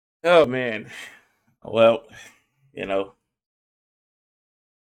Oh man. Well, you know,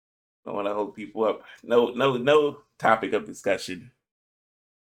 I want to hold people up. No topic of discussion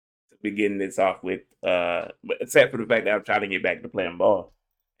to begin this off with. But except for the fact that I'm trying to get back to playing ball.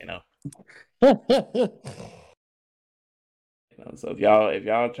 You know, So if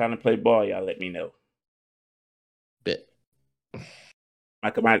y'all trying to play ball, y'all let me know. Bet.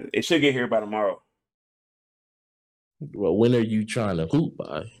 It should get here by tomorrow. Well, when are you trying to hoop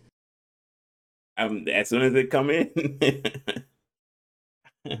by? As soon as it come in.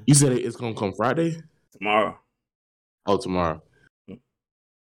 You said it's gonna come Friday? Tomorrow. Oh, tomorrow.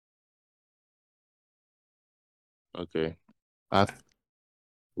 Okay.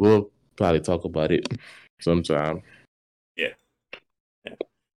 We'll probably talk about it sometime. Yeah.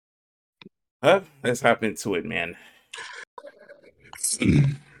 Let's hop into it, man.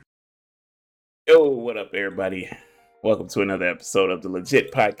 Yo, what up, everybody? Welcome to another episode of the LeJit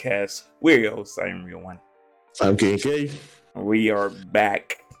Podcast. We're your hosts. I'm Real One. I'm KK. We are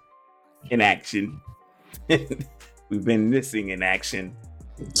back in action. We've been missing in action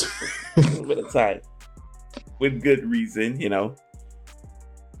a little bit of time. With good reason,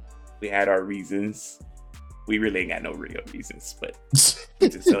 We had our reasons. We really ain't got no real reasons, but just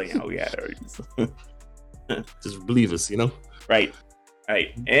telling you how we had our reasons. Just believe us, Right.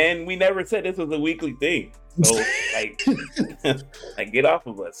 And we never said this was a weekly thing. So, get off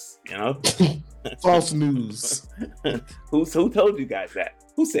of us, False news. Who told you guys that?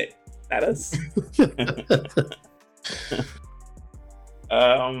 Who said? Not us.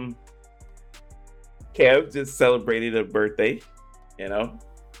 Kev just celebrated a birthday,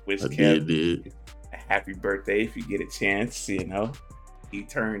 Wish Kev did. a happy birthday if you get a chance, He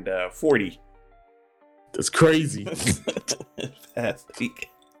turned 40. That's crazy. Past week.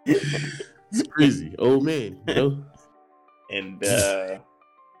 It's crazy. Old man, And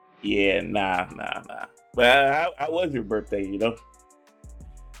yeah, nah. But how was your birthday, It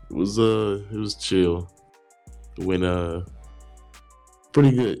was chill. It went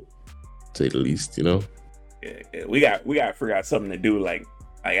pretty good, to say the least, Yeah, we got to figure out something to do, like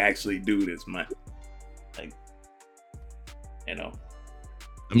actually do this month.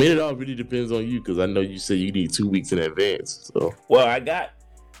 I mean, it all really depends on you, because I know you said you need 2 weeks in advance. So, well, I got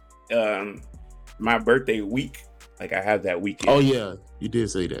my birthday week. I have that weekend. Oh yeah, you did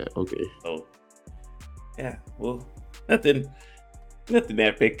say that. Okay. So yeah, well, nothing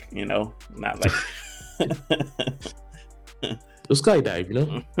epic, Not like the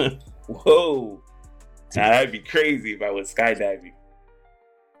skydive, Whoa, now that'd be crazy if I was skydiving.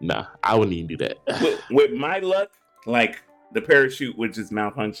 Nah, I wouldn't even do that. With my luck, the parachute would just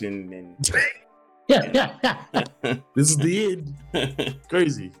malfunction and this is the end.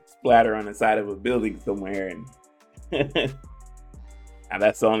 Crazy. Splatter on the side of a building somewhere, and now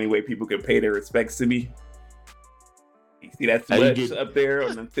that's the only way people can pay their respects to me. You see that smudge up there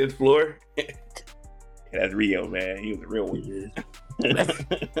on the 5th floor? Yeah, that's Rio, man. He was a real one.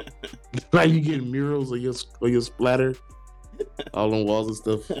 Now you get murals of your splatter all on walls and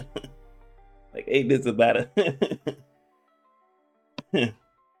stuff. Ain't this about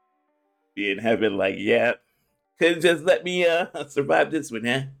be in heaven? Yeah, could just let me survive this one,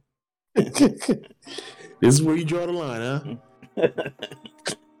 huh? This is where you draw the line, huh?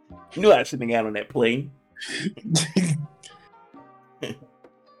 Knew I shouldn't have got on that plane.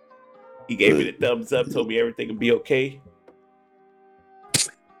 He gave me the thumbs up, told me everything would be okay.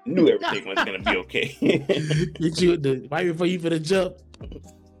 Knew everything was gonna be okay. Get you right before you finna jump.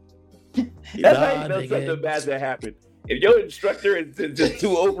 That's how you know something bad that happened. If your instructor is just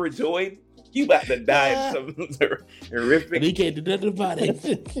too overjoyed, you about to die in something horrific. And he can't do nothing about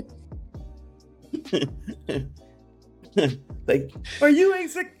it. Are you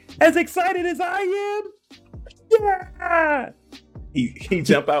as excited as I am? Yeah. He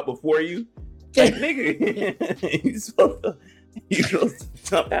jump out before you. Nigga, you supposed to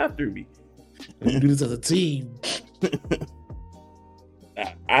jump after me. We do this as a team.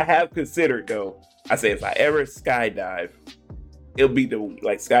 I have considered, though. I say if I ever skydive, it'll be the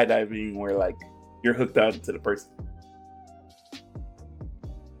skydiving where you're hooked on to the person.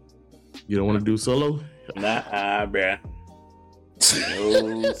 You don't want to do solo? Nah, bruh.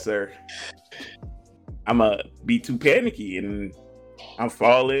 No, sir. I'ma be too panicky, and I'm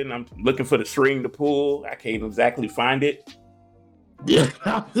falling. I'm looking for the string to pull. I can't exactly find it. Yeah.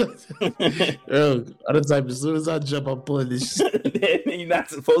 Other type, as soon as I jump, I'm pulling this shit. You're not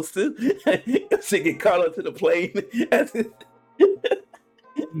supposed to. Shit get caught onto the plane.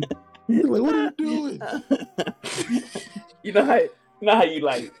 What are you doing? You know how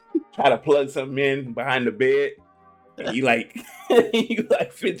you try to plug something in behind the bed, And you like you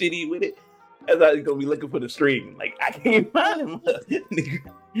like fidgety with it. That's how you're gonna be looking for the string. Like I can't find him.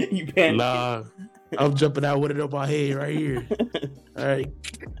 You panic. Nah, I'm jumping out with it on my head right here. All right.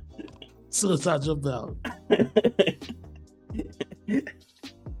 As soon as I jumped out.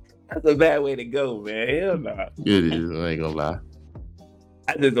 That's a bad way to go, man. Hell no. It is. I ain't gonna lie.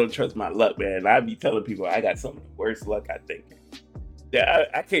 I just don't trust my luck, man. I be telling people I got some of the worst luck, I think. Yeah,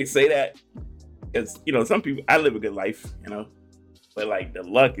 I can't say that because, some people, I live a good life, but like the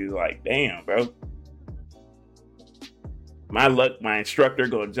luck is like, damn, bro. My luck, my instructor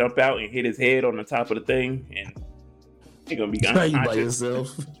gonna jump out and hit his head on the top of the thing, and he's gonna be unconscious. You by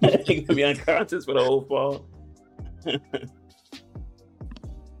yourself. He's gonna be unconscious for the whole fall.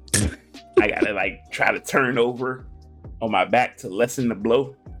 I gotta try to turn over on my back to lessen the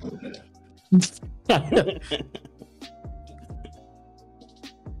blow.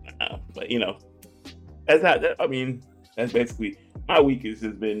 But that's how. That's basically my week has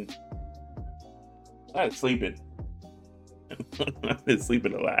just been. I've been sleeping. I've been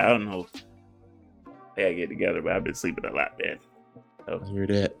sleeping a lot. I don't know. Hey, I get together, but I've been sleeping a lot, man. So, I hear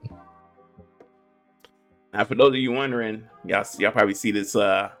that. Now, for those of you wondering, y'all probably see this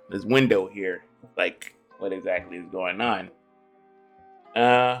window here. Like, what exactly is going on?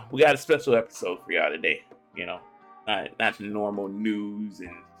 We got a special episode for y'all today. Not the normal news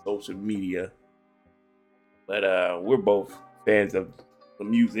and social media, but we're both fans of the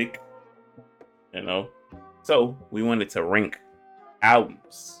music. So we wanted to rank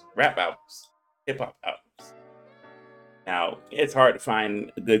albums, rap albums, hip hop albums. Now, it's hard to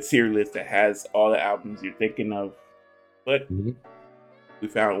find a good tier list that has all the albums you're thinking of, but we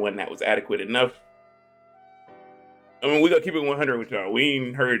found one that was adequate enough. We're gonna keep it 100 with y'all. We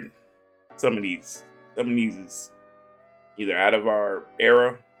ain't heard some of these. Some of these is either out of our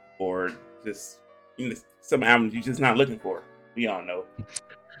era or just some albums you're just not looking for. We all know.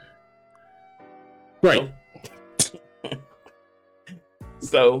 Right.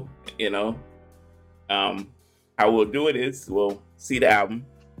 So, how we'll do it is we'll see the album.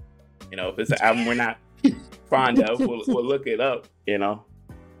 If it's an album we're not fond of, we'll look it up.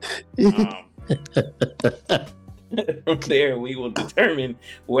 From there, we will determine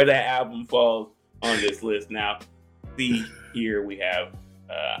where that album falls on this list. Now, see here we have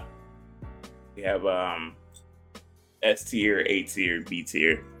S tier, A tier, B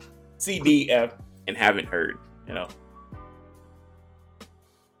tier, C, D, F, and haven't heard.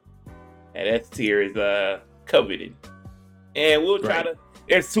 And S tier is coveted, and we'll try to.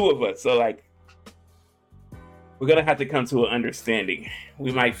 There's two of us, so we're gonna have to come to an understanding.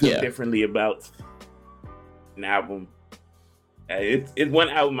 We might feel differently about an album. It's one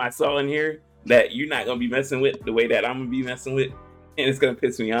album I saw in here that you're not gonna be messing with the way that I'm gonna be messing with, and it's gonna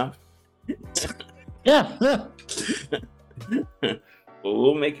piss me off. Yeah. But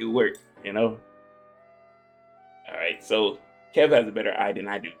we'll make it work, All right, so Kev has a better eye than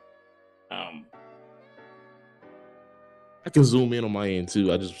I do. I can zoom in on my end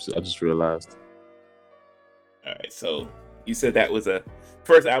too. I just realized. All right, so you said that was a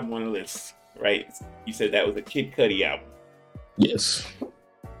first album on the list, right? You said that was a Kid Cudi album. Yes.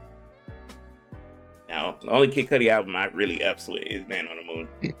 Now, the only Kid Cudi album I really absolutely is Man on the Moon.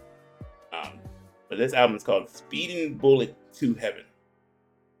 But this album is called Speeding Bullet to Heaven.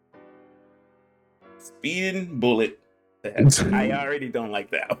 Speeding Bullet to Heaven. I already don't like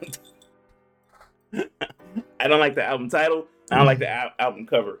the album. I don't like the album title. I don't like the album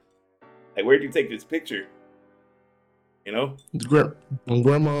cover. Like, where'd you take this picture? On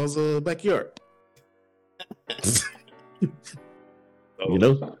grandma's backyard. So,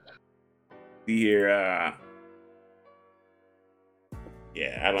 see here.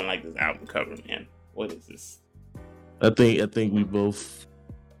 Yeah, I don't like this album cover, man. What is this? I think we both.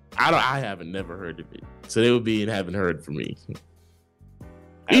 I haven't never heard of it, so it would be in haven't heard for me.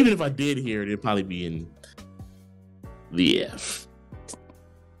 Even if I did hear it, it'd probably be in the F.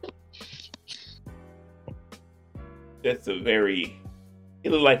 That's a very.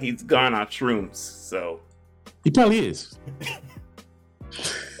 It looks like he's gone on shrooms, so. He probably is.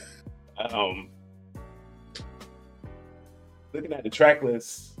 Looking at the track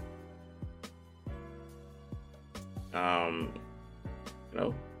list,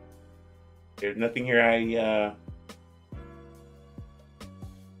 there's nothing here.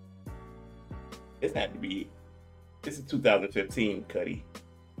 This had to be. This is 2015 Cudi.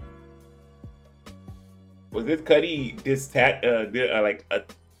 Was this Cudi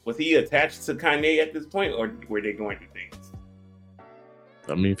was he attached to Kanye at this point, or were they going through things?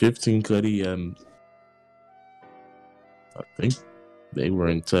 15 Cudi. I think they were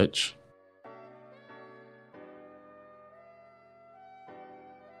in touch.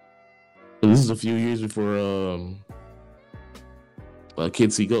 This is a few years before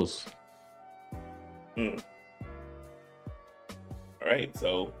Kids See Ghosts. All right,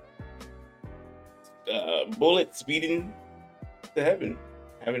 so Bullet Speeding to Heaven.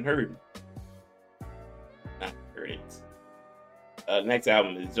 Haven't heard. Not heard it. Next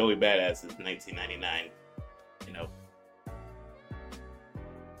album is Joey Badass's 1999. You know.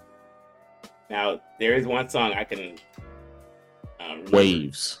 Now there is one song I can remember.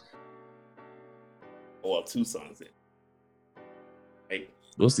 Waves. Well, two songs in. Right?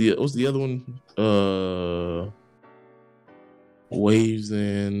 What's the other one? Waves,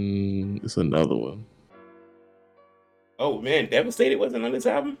 and it's another one. Oh man, Devastated wasn't on this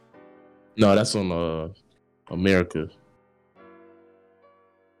album? No, that's on America.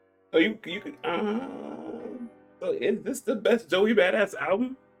 So you could so is this the best Joey Badass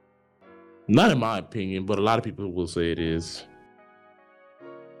album? Not in my opinion, but a lot of people will say it is.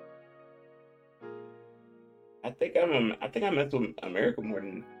 I think I messed with America more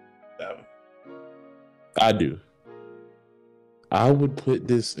than this album. I do. I would put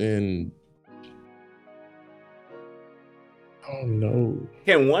this in. Oh no!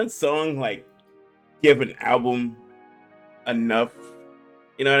 Can one song like give an album enough?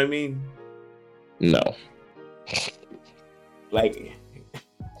 You know what I mean? No. Like,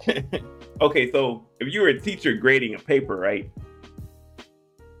 okay, so if you were a teacher grading a paper, right?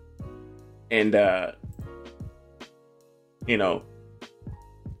 And you know,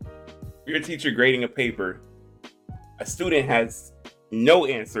 if you're a teacher grading a paper, a student has no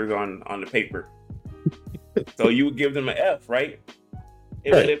answers on the paper. So you would give them an F, right?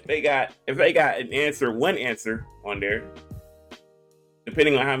 If they got an answer, one answer on there,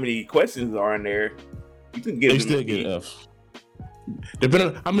 depending on how many questions are on there, you can give them still get an F.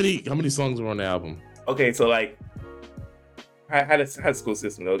 Depending on how many songs are on the album. Okay, so like, how does the school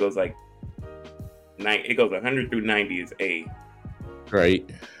system go? It goes like 100 through 90 is A, right?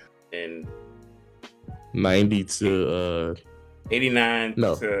 And 90 to 89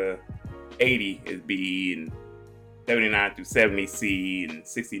 to 80 is B, and 79 through 70 C, and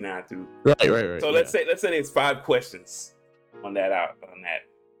 69 through right. So let's say there's 5 questions on that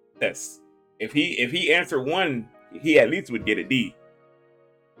test. If he answered one, he at least would get a D.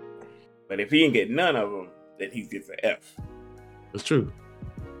 But if he didn't get none of them, then he gets an F. That's true.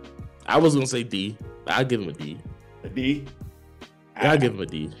 I was gonna say D. I'd give him a D. A D? I'd give him a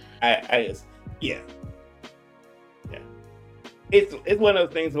D. I just, yeah. It's one of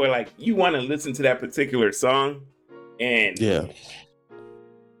those things where like you want to listen to that particular song, and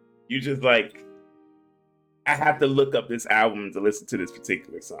you just like, I have to look up this album to listen to this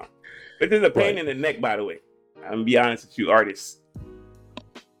particular song. But there's a pain in the neck, by the way. I'm gonna be honest with you, artists.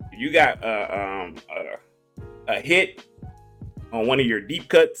 If you got a hit on one of your deep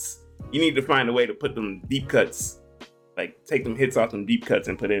cuts, you need to find a way to put them deep cuts, like take them hits off them deep cuts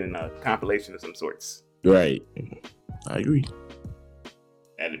and put it in a compilation of some sorts. Right. I agree.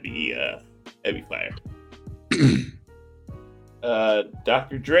 That'd be fire.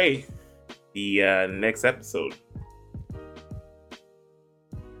 Dr. Dre, the next episode.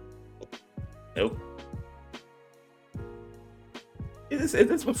 Nope. Is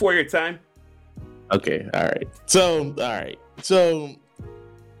this before your time? Okay, all right. So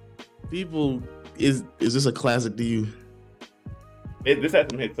people, is this a classic to you? This has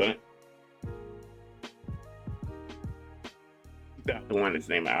some hits on it. The one that's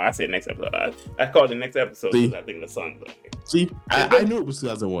named out. I said next episode. I called the next episode because I think the song's on here. See, I knew it was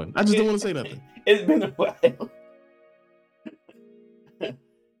 2001. I just don't want to say nothing. It's been a while.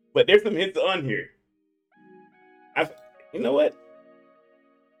 But there's some hits on here. You know what?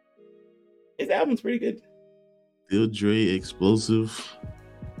 His album's pretty good. Still Dre, Explosive.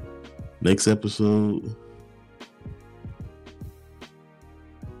 Next episode.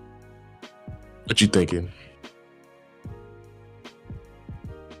 What you thinking?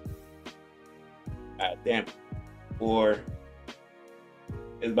 Damn. There's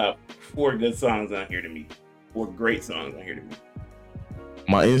about 4 good songs on here to me. 4 great songs on here to me.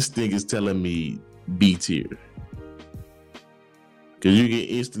 My instinct is telling me B tier. Because you can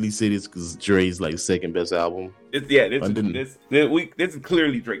instantly say this because Dre's like second best album. This is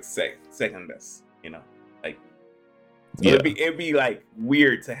clearly Drake's second best. You know, like it'd be like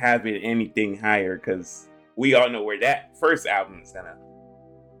weird to have it anything higher because we all know where that first album is gonna.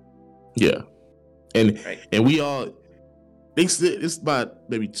 Yeah, and we all they said it's about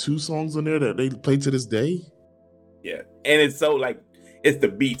maybe 2 songs on there that they play to this day. Yeah, and it's so like it's the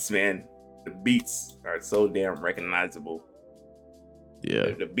beats, man. The beats are so damn recognizable.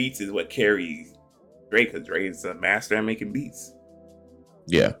 Yeah, the beats is what carries Drake, because Drake is a master at making beats.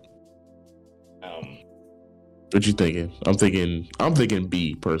 Yeah, What you thinking? I'm thinking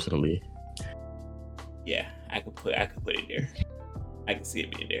B personally. Yeah, I could put it there. I can see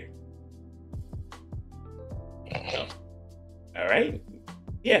it being there. So, all right.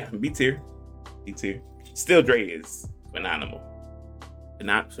 Yeah, B tier. Still, Dre is phenomenal.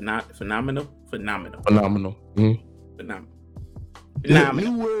 Phenomenal. Phenomenal. New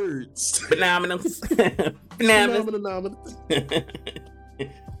words. Phenomenal. Phenomenal.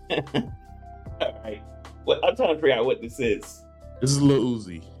 All right. Well, I'm trying to figure out what this is. This is Lil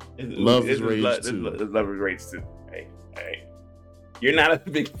Uzi. Love is Rage 2. Love is Rage 2. All right. You're not a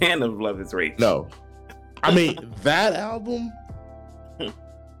big fan of Love is Rage. No. I mean, that album,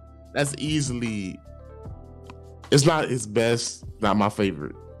 that's easily, it's not his best, not my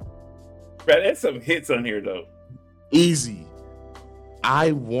favorite. Bro, there's some hits on here, though. Easy.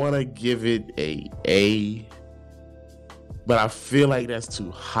 I want to give it A, but I feel like that's too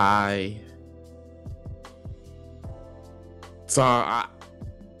high. So I'm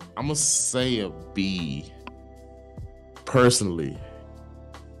going to say a B, personally.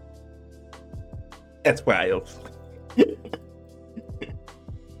 That's wild.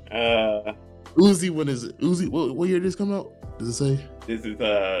 Uzi, when is it? Uzi, what year did this come out? Does it say? This is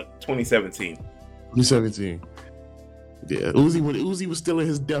 2017. 2017. Yeah, Uzi was still in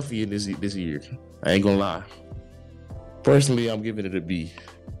his Duffy in this year. I ain't gonna lie. Personally, I'm giving it a B.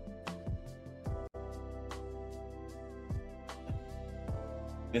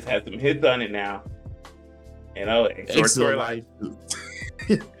 This has some hits on it now. You know, short story life.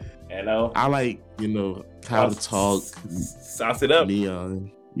 You know, I like, how to talk. Sauce it up.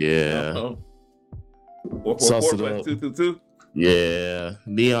 Neon. Yeah. 444+222. Yeah.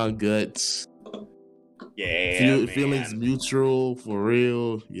 Neon Guts. Yeah. Feelings mutual. For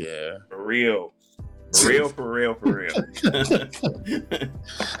real. Yeah. For real.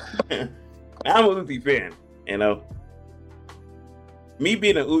 I'm a Uzi fan, Me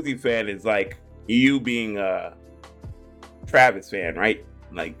being an Uzi fan is like you being a Travis fan, right?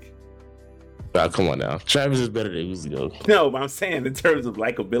 Like, come on now. Travis is better than Uzi though. No, but I'm saying in terms of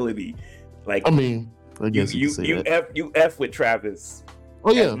likability, like, I mean, I guess you F with Travis.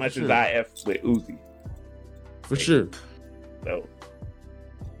 Oh yeah, as much as I F with Uzi. For sure. So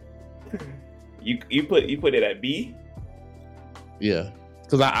you put it at B. Yeah,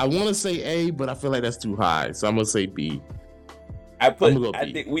 because I want to say A, but I feel like that's too high, so I'm gonna say B. I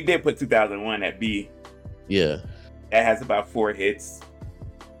think we did put 2001 at B. Yeah, that has about 4 hits.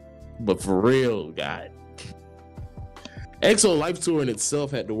 But for real, God, EXO Life Tour in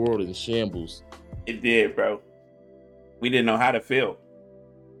itself had the world in shambles. It did, bro. We didn't know how to feel.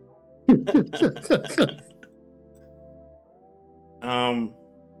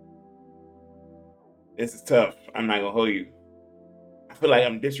 This is tough. I'm not gonna hold you. I feel like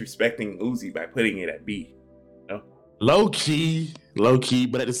I'm disrespecting Uzi by putting it at B. Low key,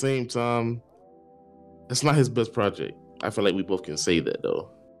 but at the same time, it's not his best project. I feel like we both can say that though.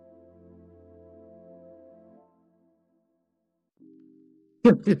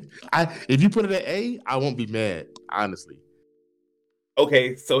 If you put it at A, I won't be mad, honestly.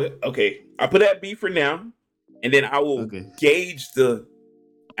 Okay, I put it at B for now, and then I will gauge the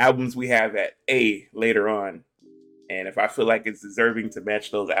albums we have at A later on, and if I feel like it's deserving to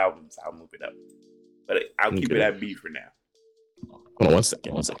match those albums, I'll move it up. But I'll keep it at B for now. Hold on one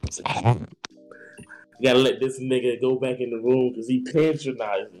second. You gotta let this nigga go back in the room because he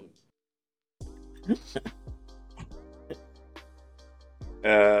patronizing.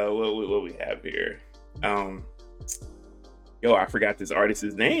 What we have here? I forgot this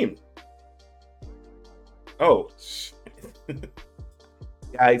artist's name. Oh,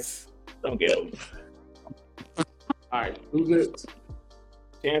 guys, don't get him. All right, who's next?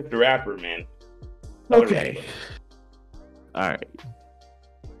 Chance the Rapper, man. Okay. All right.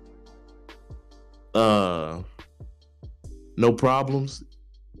 No Problems.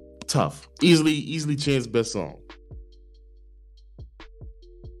 Tough. Easily Chance's best song.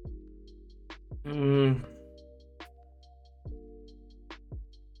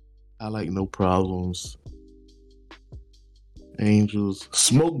 I like No Problems. Angels.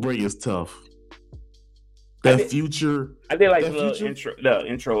 Smoke Break is tough. Future. I did like the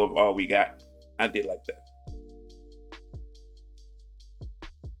intro of All We Got. I did like that.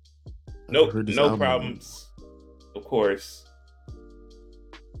 No Problems. Of course.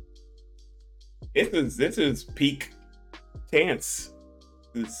 This is peak Chance.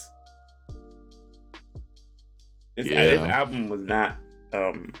 This album was not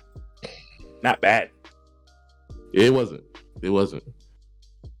bad. It wasn't.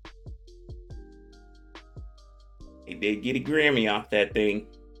 He did get a Grammy off that thing,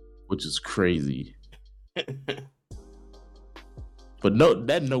 which is crazy. But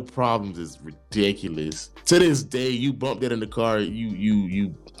no problems is ridiculous. To this day, you bump that in the car,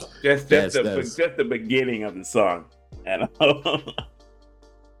 you just the beginning of the song. And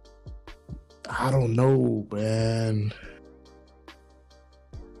I don't know, man.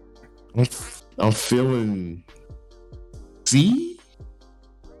 I'm feeling C?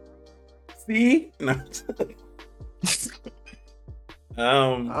 No.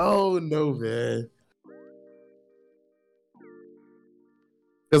 Oh no, man.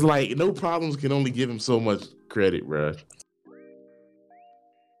 Cause like no problems can only give him so much credit, bro.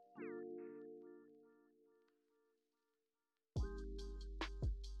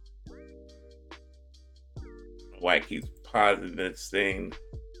 White keeps pausing this thing.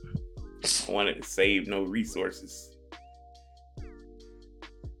 I wanted to save no resources.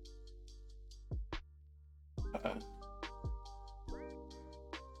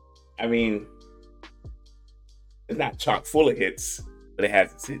 I mean, it's not chock full of hits, but it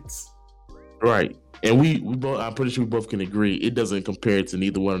has its hits. Right. And we both, I'm pretty sure we both can agree, it doesn't compare to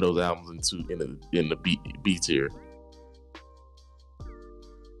neither one of those albums in the B tier.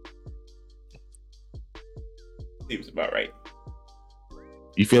 Seems about right.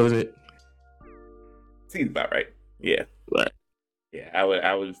 You feeling it? Seems about right. Yeah. Right. Yeah,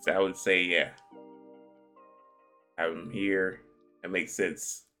 I would say yeah. I'm here. That makes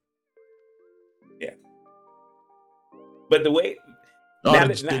sense. Yeah. But the way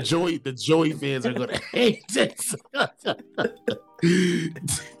the Joey fans are gonna hate this.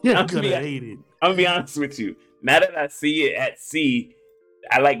 They're gonna hate it. I'm gonna be honest with you. Now that I see it at C,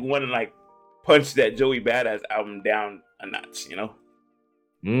 I want to punch that Joey Badass album down a notch, you know?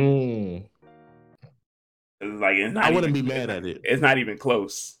 It's not I wouldn't be mad at it. It's not even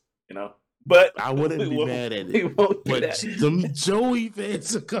close, you know? But I wouldn't be mad at it. We won't do that. Some Joey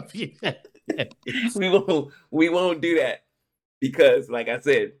fans are gonna be mad. We won't do that because, like I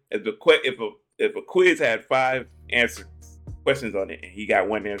said, if a quiz had 5 questions on it and he got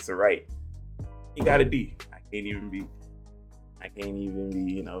one answer right, he got a D. I can't even be,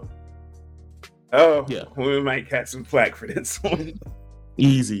 you know. Oh, yeah. We might catch some flack for this one.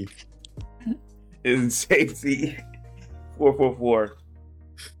 Easy. Is JC 444.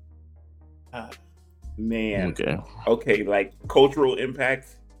 Man. Okay, like cultural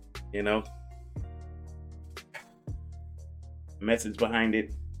impact, you know. Message behind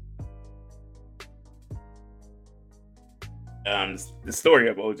it. The story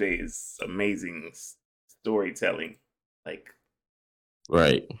of OJ is amazing storytelling.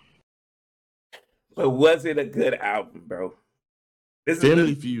 Right. But was it a good album, bro?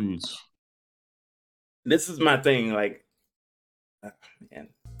 Family Feuds. This is my thing, man.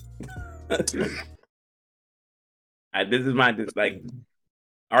 This is my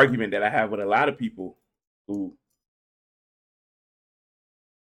argument that I have with a lot of people who,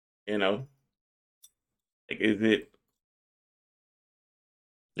 you know, is it?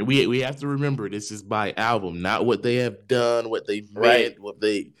 We have to remember this is by album, not what they have done, what they've right.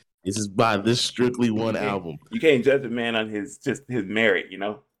 made, This is by this strictly one album. You can't judge a man on his merit, you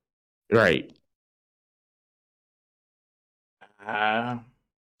know. Right.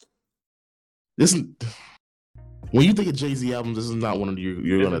 This is, when you think of Jay-Z albums, this is not one of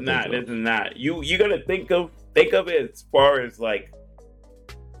you're gonna think of. This is not. You're gonna think of it as far as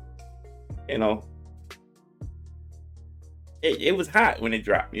you know, it was hot when it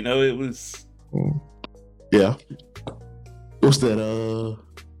dropped. You know, it was. Yeah. What's that?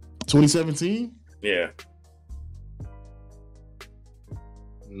 2017. Yeah.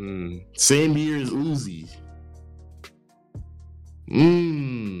 Same year as Uzi.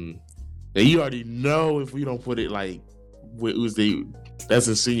 And you already know if we don't put it with Uzi, that's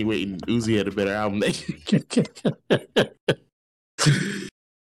insinuating Uzi had a better album.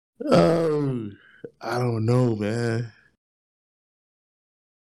 Oh, I don't know, man.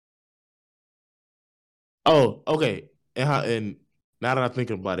 Oh, okay. And now that I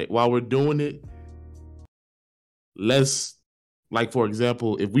think about it, while we're doing it, let's, for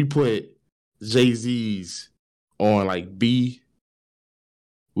example, if we put Jay-Z's on B,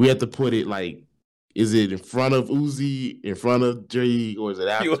 we have to put it is it in front of Uzi, in front of Dre, or is it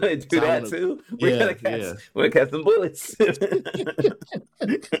after? You want to do that too? We're gonna catch some bullets.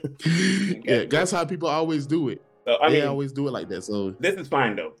 Yeah, that's how people always do it. So, they always do it like that. So this is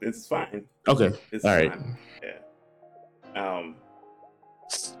fine though. This is fine. Okay. All right. Fine. Yeah.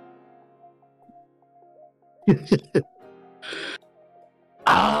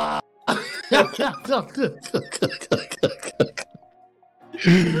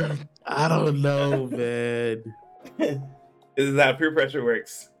 I don't know, man. This is how peer pressure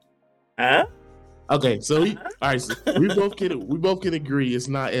works. Huh? Okay, so all right, so we both can agree it's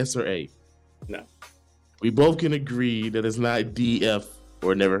not S or A. No. We both can agree that it's not D, F,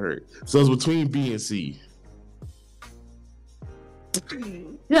 or Never Heard. So it's between B and C.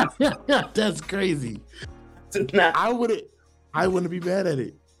 Yeah. That's crazy. I wouldn't be mad at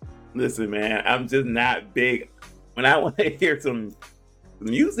it. Listen, man, I'm just not big. When I want to hear some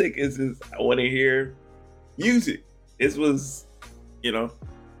music, it's just I want to hear music. This was, I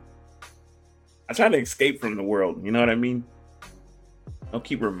try to escape from the world. You know what I mean? Don't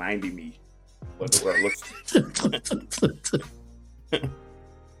keep reminding me what the world looks like.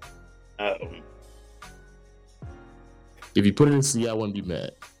 If you put it in C, I wouldn't be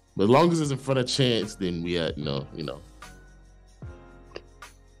mad. But as long as it's in front of Chance, then we had no.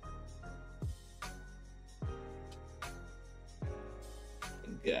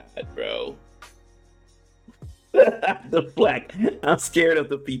 God, bro. The Flack. I'm scared of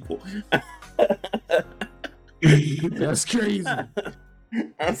the people. That's crazy.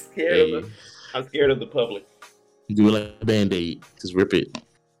 I'm scared of the public. Do it like a Band-Aid. Just rip it.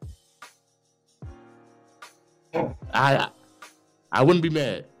 I wouldn't be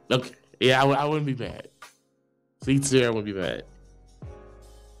mad. Okay. Yeah, I wouldn't be mad. See, I wouldn't be mad.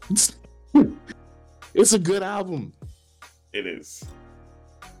 It's a good album. It is.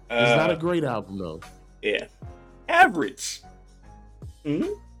 It's not a great album, though. Yeah. Average.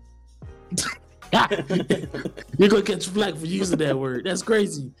 Mm-hmm. You're going to catch flack for using that word. That's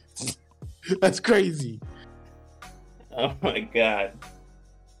crazy. That's crazy. Oh, my God.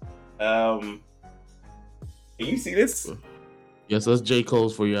 Can you see this? Yes, that's J.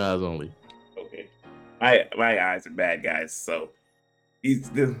 Cole's For Your Eyes Only. Okay. My eyes are bad, guys, so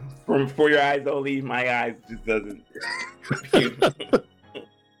from For Your Eyes Only, my eyes just doesn't.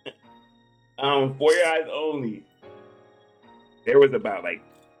 For Your Eyes Only, there was about like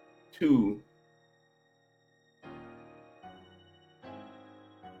two.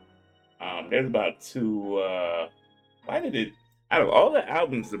 There's about two. Why did it? Out of all the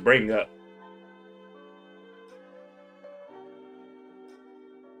albums to bring up,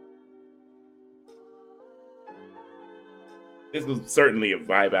 this was certainly a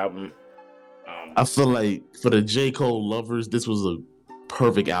vibe album. I feel like for the J. Cole lovers, this was a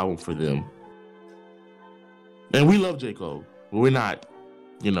perfect album for them. And we love J. Cole, but we're not,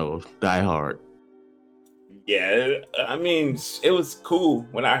 die hard. Yeah, I mean, it was cool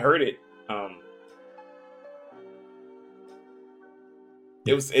when I heard it.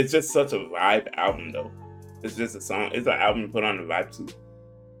 It's just such a vibe album, though. It's just a song. It's an album put on the vibe too.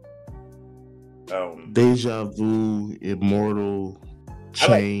 Deja Vu, Immortal,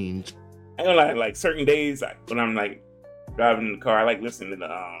 Change. I know, like certain days when I'm like driving in the car, I like listening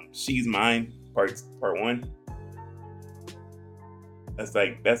to She's Mine Part 1.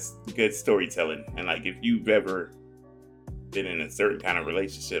 That's good storytelling. And like if you've ever been in a certain kind of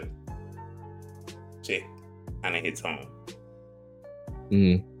relationship, shit kind of hits home.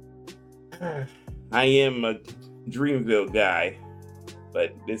 I am a Dreamville guy,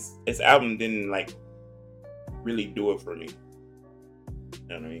 but this album didn't like really do it for me. You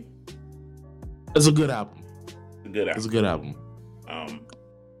know what I mean? It's a good album. It's a good album.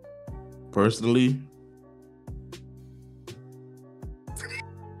 Personally,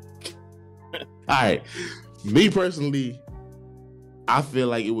 all right. Me personally, I feel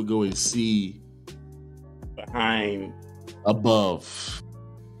like it would go in C. Behind. Above.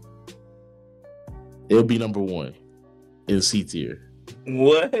 It'll be number 1 in C tier.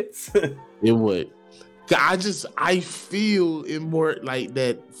 What? It would. I feel it more like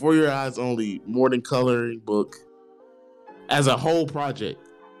that For Your Eyes Only, more than Coloring Book, as a whole project.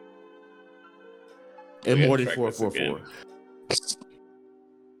 And more than 444.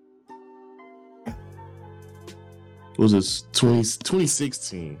 What was this?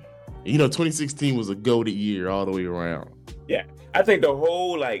 2016. 2016 was a golden year all the way around. Yeah. I think the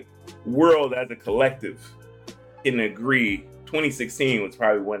whole world as a collective can agree 2016 was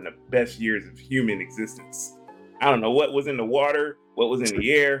probably one of the best years of human existence. I don't know what was in the water, what was in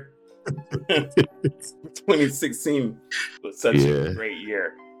the air. 2016 was such a great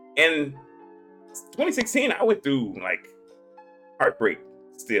year. And 2016, I went through heartbreak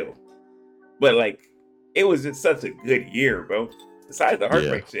still. But it was just such a good year, bro. Besides the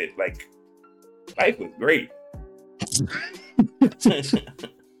heartbreak shit, life was great.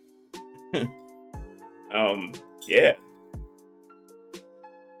 Yeah.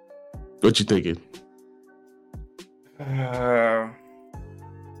 What you thinking?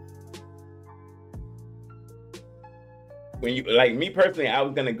 When you me personally, I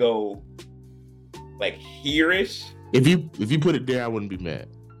was gonna go here-ish. If you put it there, I wouldn't be mad.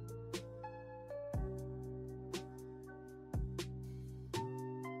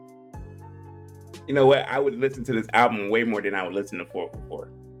 You know what? I would listen to this album way more than I would listen to 444.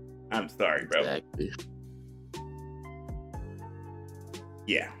 I'm sorry, bro. Exactly.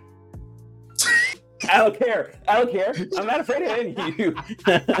 Yeah. I don't care. I'm not afraid of any of you.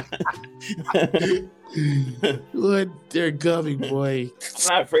 What? They're gummy, boy.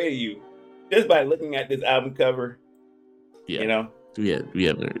 I'm not afraid of you. Just by looking at this album cover, Yeah. you know? We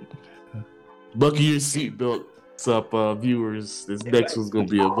haven't heard. Buckle your seatbelts up, viewers. This next one's going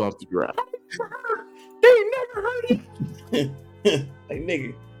to be a bumpy ride. They never heard it. Like,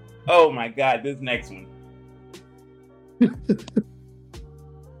 nigga. Oh my God, this next one.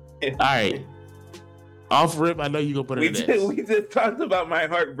 All right. Off rip, I know you're going to put it in this. We just talked about my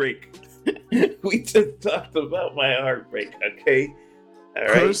heartbreak. We just talked about my heartbreak, okay? All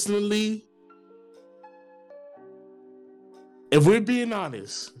right. Personally, if we're being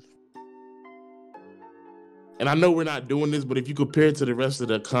honest, and I know we're not doing this, but if you compare it to the rest of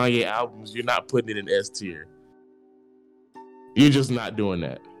the Kanye albums, you're not putting it in S tier. You're just not doing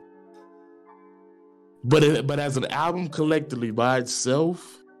that. But as an album collectively by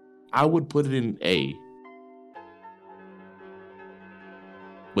itself, I would put it in A.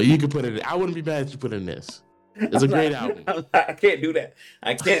 But you could put it in, I wouldn't be mad if you put it in this. It's a great album. I can't do that.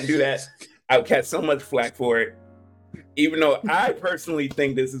 I'll catch so much flack for it. Even though I personally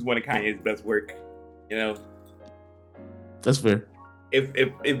think this is one of Kanye's best work. You know? That's fair.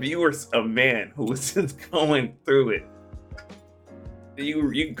 If you were a man who was just going through it,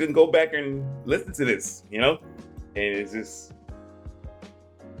 you can go back and listen to this, you know? And it's just,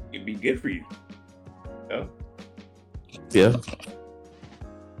 it'd be good for you. You know? Yeah.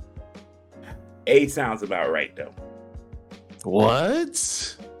 A sounds about right, though.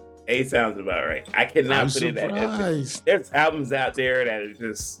 What? A sounds about right. I cannot put it that. There's albums out there that are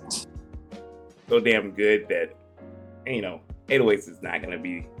just so damn good that, you know, 808s is not going to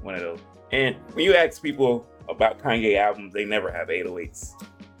be one of those. And when you ask people about Kanye albums, they never have 808s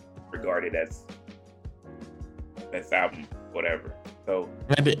regarded as best album, whatever. So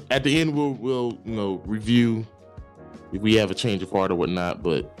at the end, we'll review if we have a change of heart or whatnot.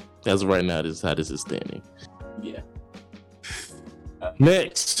 But as of right now, this is how this is standing. Yeah.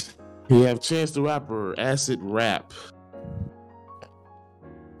 Next, we have Chance the Rapper, Acid Rap.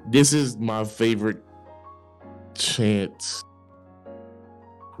 This is my favorite Chance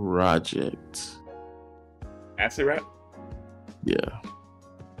project. Acid Rap? Yeah.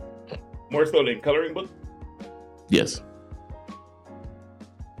 More so than Coloring Book? Yes.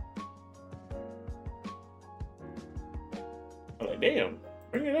 I'm like, damn,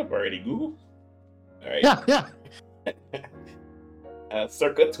 bring it up already, Google. All right. Yeah.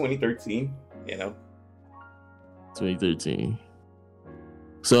 Circa 2013, you know. 2013.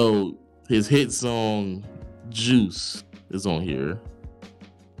 So his hit song Juice is on here.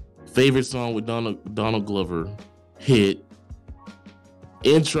 Favorite song with Donald Glover, hit.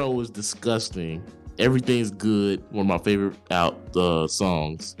 Intro is disgusting. Everything's good. One of my favorite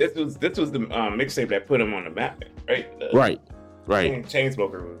songs. This was the mixtape that put him on the map, right? Right.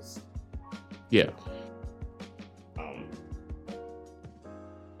 Chainsmoker was. Yeah.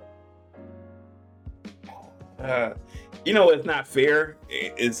 You know, it's not fair.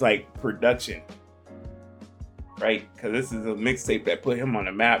 It's like production, right? Because this is a mixtape that put him on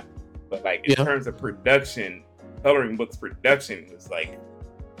the map. But like in terms of production, Coloring Book's production was like,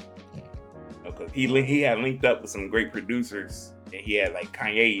 because he had linked up with some great producers, and he had like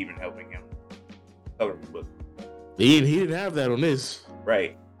Kanye even helping him. Coloring Book. He didn't have that on this,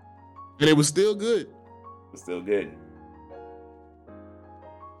 right? And it was still good. It was still good.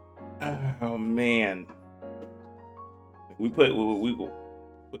 Oh man. We put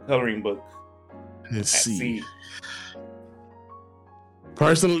Coloring Book at C.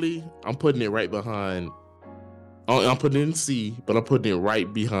 Personally, I'm putting it right behind. I'm putting it in C, but I'm putting it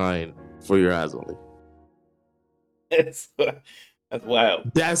right behind For Your Eyes Only. That's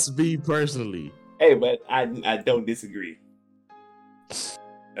wild. That's me personally. Hey, but I don't disagree.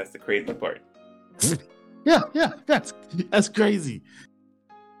 That's the crazy part. Yeah, that's crazy.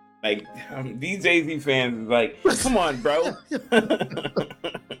 Like, these Jay-Z fans is like, come on, bro.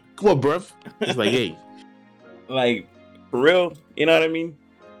 Come on, bruv. It's like, hey. Like, for real? You know what I mean?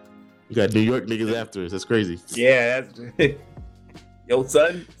 You got New York niggas after us. That's crazy. Yeah, that's... Yo,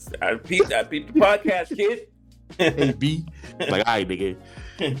 son, I peeped the podcast, kid. Hey, B. Like, all right, nigga.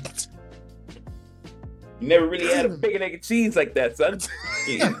 You never really had a big egg and cheese like that, son.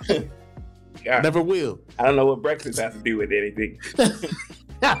 Yeah. Never will. I don't know what breakfast has to do with anything.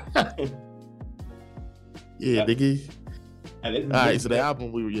 Yeah, nigga. All right, so the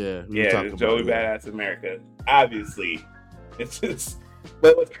album we were talking Joey about. Badass America. Obviously, it's just.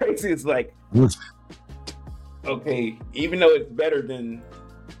 But what's crazy is like Okay, even though it's better than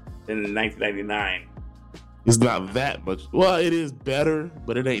the 1999. It's not that much. Well, it is better,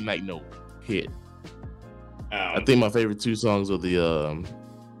 but it ain't like no hit. I think my favorite two songs are the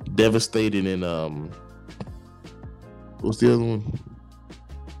Devastated and what's the other one?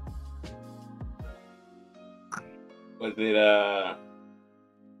 Was it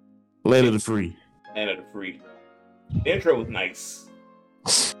Land of the Free. Land of the Free. The intro was nice.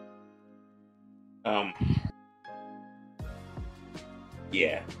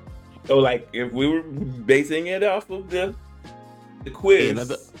 Yeah. So like if we were basing it off of the quiz.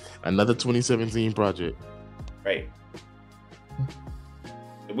 Yeah, another 2017 project. Right.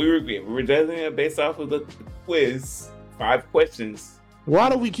 If we were basing it based off of the quiz, 5 questions. Why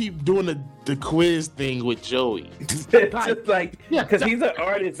do we keep doing the quiz thing with Joey? Just like, because he's an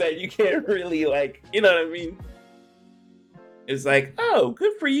artist that you can't really like, you know what I mean? It's like, oh,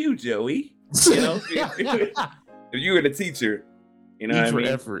 good for you, Joey. You know, if you were the teacher, you know what I mean?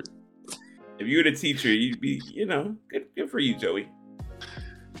 Effort. If you were the teacher, you'd be, you know, good for you, Joey.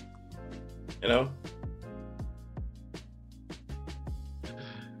 You know?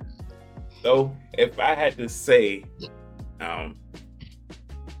 So, if I had to say,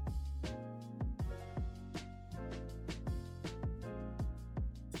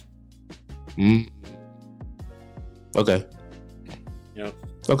 Okay. You know?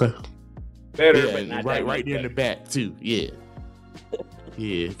 Okay. Better, yeah, but not right there in the back too. Yeah.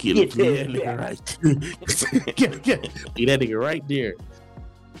 Yeah, get that nigga right. Get that nigga right there.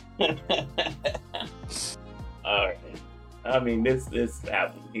 All right. I mean, this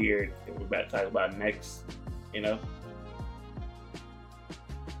album here that we're about to talk about next, you know.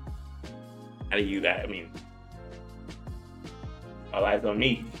 How do you that? I mean, all eyes on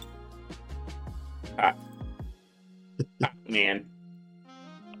me. Man.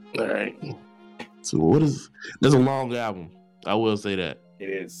 All right. So that's a long album. I will say that. It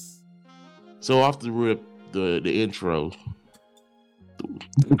is. So off the rip, the intro.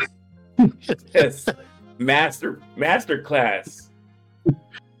 Yes. Master class.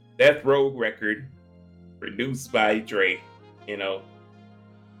 Death Row record. Produced by Dre. You know.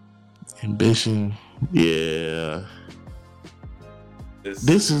 Ambition. Yeah.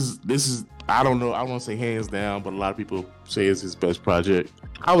 This is I don't know, I won't say hands down, but a lot of people say it's his best project.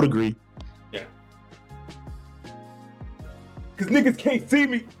 I would agree. Yeah. Cause niggas can't see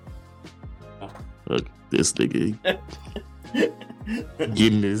me. Look, this nigga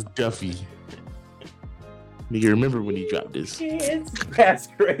getting his Duffy. Nigga, remember when he dropped this? That's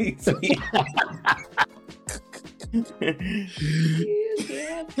crazy.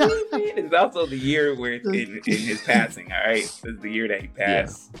 It's also the year where in his passing. All right, this is the year that he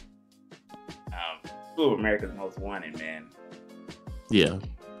passed. School of America's Most Wanted, man. Yeah,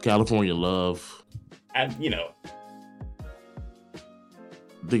 California Love. I think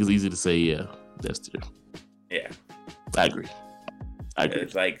it's easy to say. Yeah, that's true. Yeah, I agree.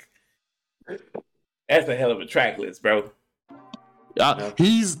 It's like that's a hell of a track list, bro.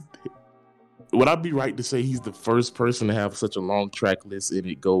 Would I be right to say he's the first person to have such a long track list and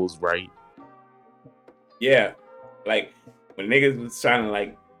it goes right? Yeah. Like, when niggas was trying to,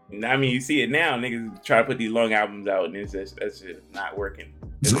 like, I mean, you see it now, niggas try to put these long albums out and it's just, that's just not working.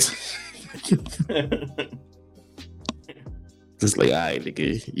 Just like, all right,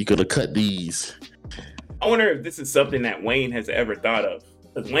 nigga, you could have cut these. I wonder if this is something that Wayne has ever thought of.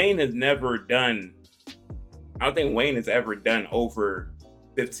 Because Wayne has never done, I don't think Wayne has ever done over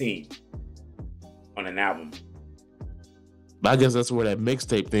 15 on an album. I guess that's where that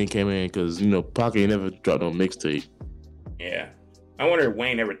mixtape thing came in, because, you know, Pac ain't never dropped no mixtape. Yeah. I wonder if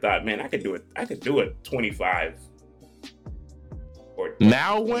Wayne ever thought, man, I could do a 25. Or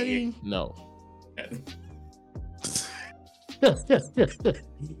now, Wayne? No.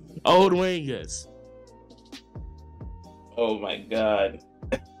 Old Wayne, yes. Oh my God.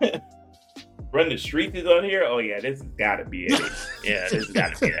 Run the Streets is on here? Oh yeah, this has gotta be it. Yeah, this has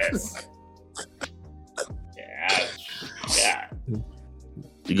gotta be it. Yeah.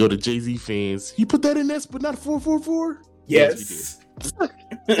 You go to Jay-Z fans. He put that in this, but not 444? Yes.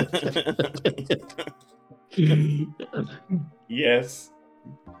 Yes.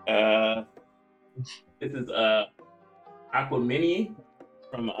 This is Aquamini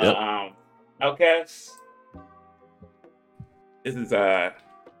from Outkast. This is I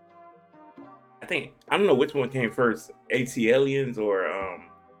don't know which one came first, ATLiens or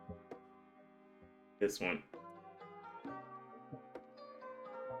this one.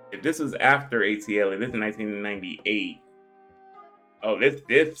 If this was after ATL, this is 1998. Oh, this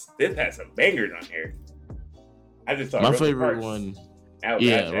has some bangers on here. I just thought my Rosa favorite Parks. one.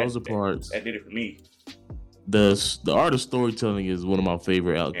 Rosa Parks. That did it for me. The art of storytelling is one of my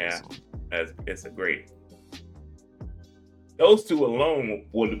favorite albums. Yeah, it's a great. Those two alone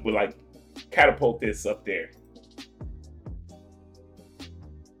would like catapult this up there.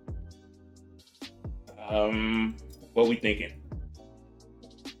 What we thinking?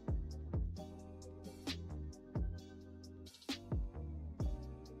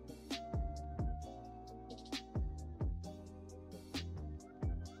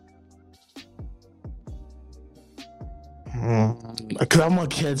 Cause I'm gonna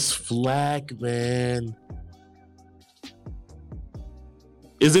catch Flack, man.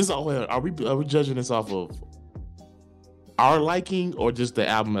 Is this are we judging this off of our liking or just the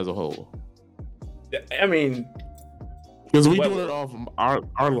album as a whole? I mean, because we doing it off of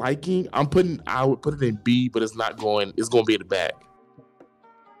our liking. I would put it in B, but it's going to be in the back.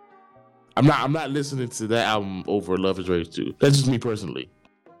 I'm not listening to that album over Love Is Rage 2. That's just me personally.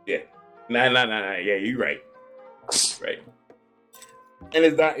 Yeah. Nah. Yeah, you're right. Right. And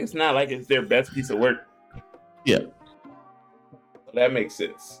it's not like it's their best piece of work. Yeah. That makes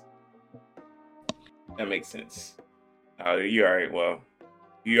sense. Oh, you all right. Well,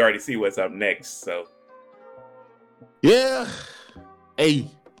 you already see what's up next, so. Yeah. Hey.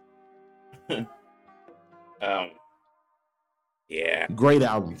 Yeah. Great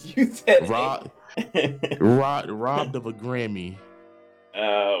album. You said robbed of a Grammy.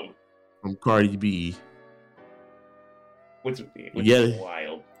 From Cardi B. Which is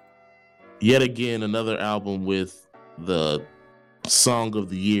wild. Yet again, another album with the song of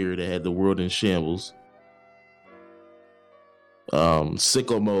the year that had the world in shambles.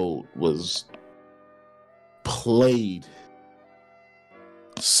 Sicko Mode was played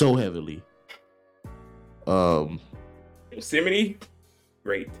so heavily. Yosemite,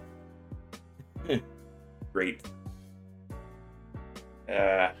 great. Great.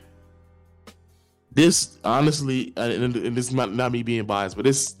 This honestly, and this might not me being biased, but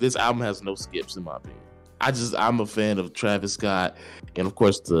this album has no skips in my opinion. I'm a fan of Travis Scott and of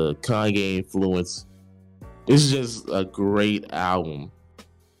course the Kanye influence. It's just a great album.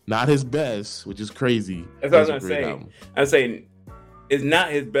 Not his best, which is crazy. That's what I was gonna say. I'm saying it's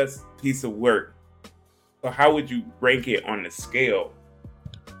not his best piece of work. So how would you rank it on the scale,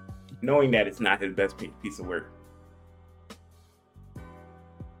 knowing that it's not his best piece of work?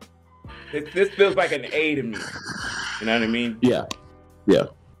 This feels like an A to me. You know what I mean? Yeah.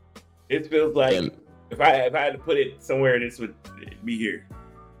 It feels like if I had to put it somewhere, this would be here.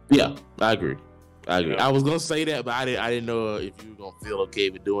 Yeah, I agree. You know? I was gonna say that, but I didn't know if you were gonna feel okay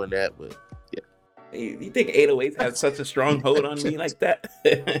with doing that. But yeah, you think 808s have such a strong hold on me like that?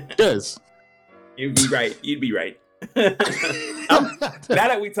 It does. You'd be right. Now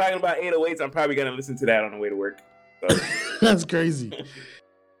that we're talking about 808s, I'm probably gonna listen to that on the way to work. So. That's crazy.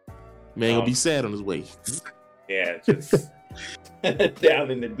 Man, he'll be sad on his way. Yeah, just down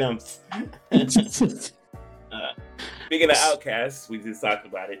in the dumps. Speaking of Outcasts, we just talked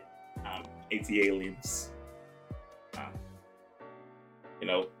about it. AT-Aliens.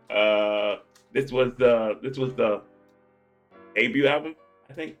 This was the debut album,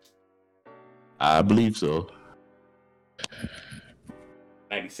 I think. I believe so.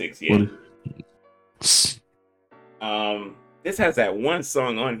 96, yeah. This has that one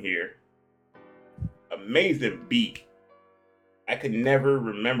song on here. Amazing beat. I could never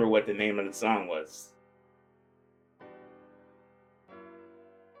remember what the name of the song was.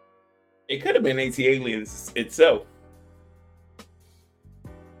 It could have been AT-Aliens itself.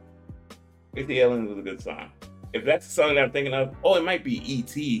 AT-Aliens was a good song. If that's the song that I'm thinking of, it might be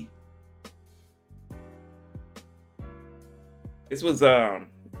E.T. This was a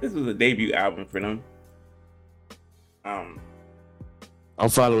debut album for them. I'm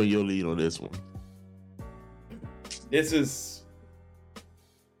following your lead on this one.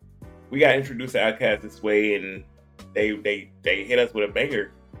 We got introduced to Outkast this way, and they hit us with a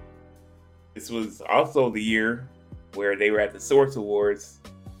banger. This was also the year where they were at the Source Awards,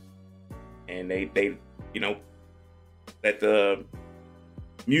 and they let the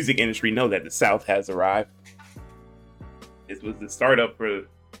music industry know that the South has arrived. This was the startup for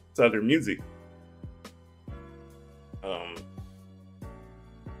Southern music.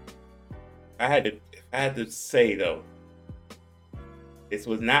 I had to say though, this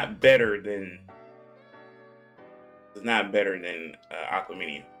was not better than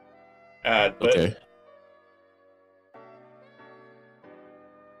Aquamania. But okay.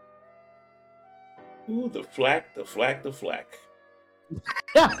 Ooh, the Flack.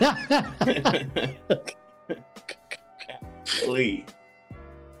 Lee.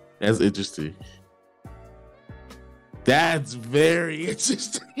 That's interesting. That's very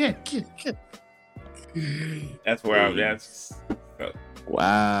interesting. That's where I'm. That's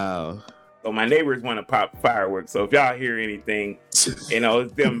wow. So my neighbors want to pop fireworks. So if y'all hear anything, it's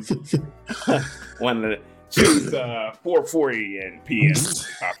them wanting to choose 4:40 and p.m.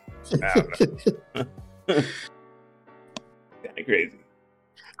 I don't know. Kind of crazy.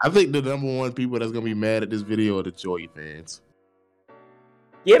 I think the number one people that's gonna be mad at this video are the Joey fans.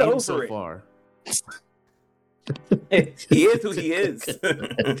 Get over so it. Far. He is who he is.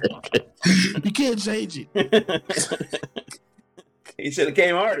 You can't change it. He should have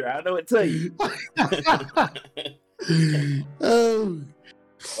came harder. I don't know what to tell you.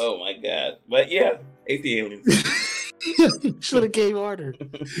 Oh my God. But yeah, hate the aliens. Should have came harder.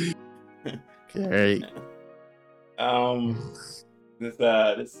 Okay.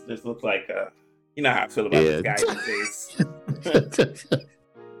 This looks like you know how I feel about this guy these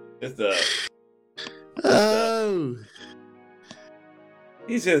days.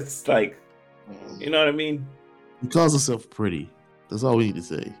 He's just like, you know what I mean? He calls himself pretty. That's all we need to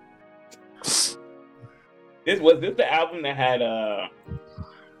say. This the album that had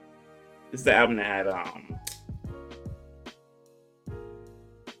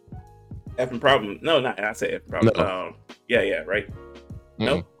Effing Problem. No, not I say Effing Problem. No. Yeah, right.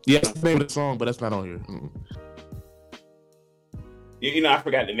 No. Yeah, that's the name of the song, but that's not on here. You know, I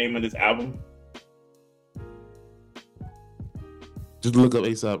forgot the name of this album. Just look up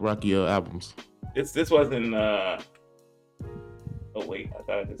A$AP Rocky albums. This wasn't. Oh wait, I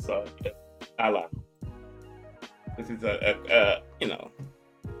thought I just saw it. I lied. This is you know.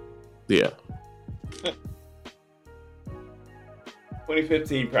 Yeah.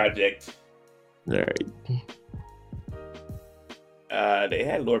 2015 project. All right. They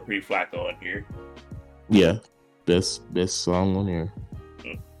had Lord Pretty Flack on here. Yeah, best song on here.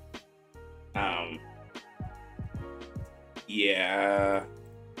 Yeah.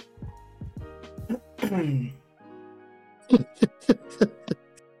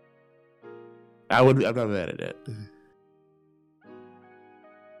 I'm not mad at that.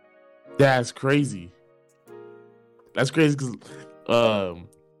 That's crazy. That's crazy because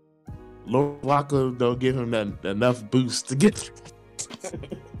Lord Flacco don't give him enough boost to get.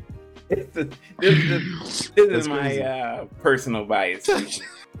 This is my personal bias.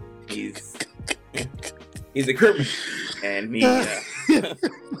 He's a criminal, and he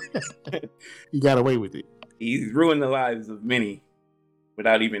got away with it. He's ruined the lives of many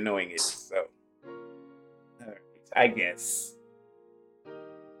without even knowing it. So, I guess.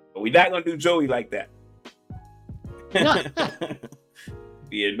 But we're not gonna do Joey like that. We're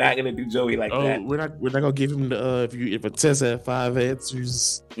not gonna do Joey like that. We're not gonna give him the if a test had 5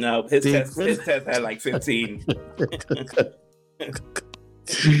 answers. No, his test had like 15.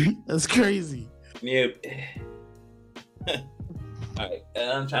 That's crazy. Yep. All right,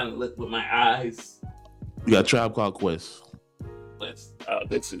 I'm trying to look with my eyes. You got Tribe Called Quest. This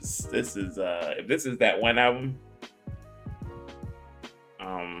is if this is that one album,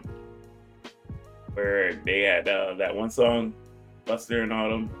 where they had that one song, Buster and all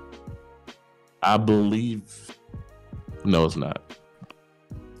them. I believe. No, it's not.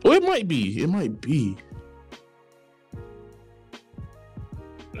 Well, it might be.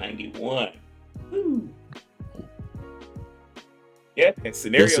 91. Woo. Yeah, and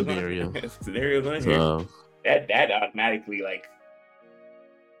scenarios on here. That automatically, like,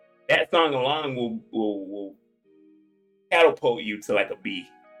 that song alone will catapult you to like a B.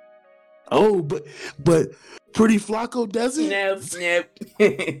 Oh, but Pretty Flacco doesn't. Nope.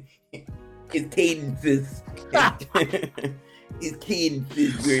 His cadences. His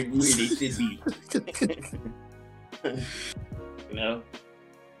cadences where they should be. You know.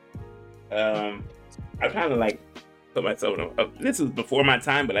 I kind of like put myself in this was before my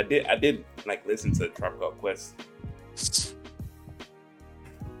time, but I did like listen to Tribe Called Quest.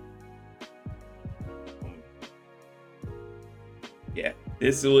 Yeah,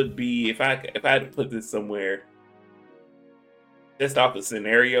 this would be if I had to put this somewhere just off the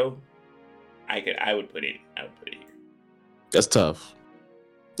scenario, I would put it here. That's tough.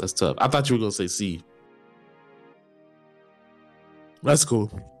 I thought you were gonna say C. That's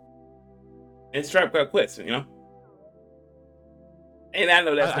cool. It's Tribe Called Quest, you know. And I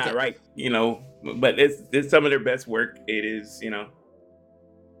know that's not right, you know, but it's some of their best work. It is, you know.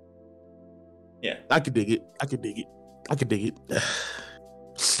 Yeah. I could dig it. What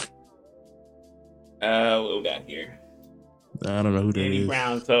we got here? I don't know who that Danny is.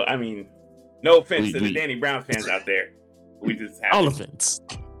 Brown. So, I mean, no offense to the Danny Brown fans out there. We just have all offense.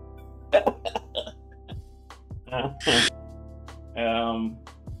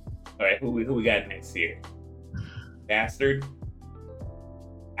 All right, who we got next here? Bastard.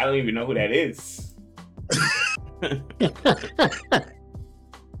 I don't even know who that is.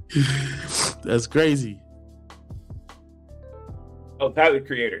 That's crazy. Oh, Tyler, the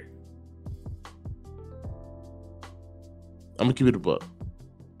Creator. I'm gonna keep it a buck.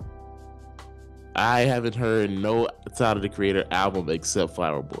 I haven't heard no Tyler, the Creator album except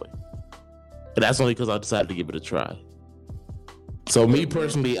Flower Boy, and that's only because I decided to give it a try. So me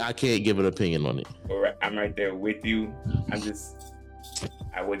personally, I can't give an opinion on it. I'm right there with you.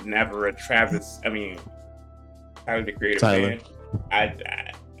 I would never a Tyler, the Creator fan.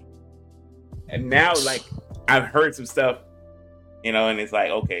 And now, like, I've heard some stuff, and it's like,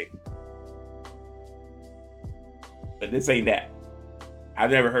 okay, but this ain't that.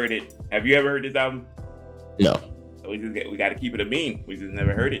 I've never heard it. Have you ever heard this album? No. So we got to keep it a bean. We just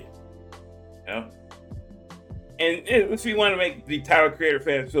never heard it. And if we want to make the Tyler Creator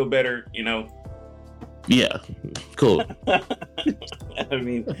fans feel better, Yeah, cool. I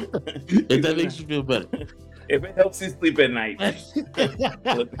mean, if that makes you feel better, if it helps you sleep at night,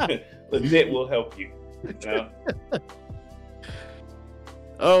 LeJit will help you.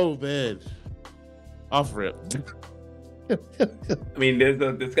 Oh man, off rip. I mean, there's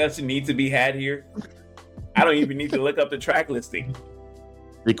a discussion needs to be had here. I don't even need to look up the track listing.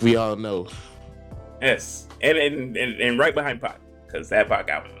 I think we all know. Yes, and right behind Pac, because that Pac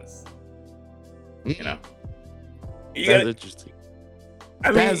album is, That's interesting.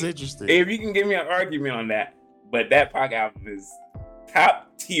 That's interesting. If you can give me an argument on that, but that Pac album is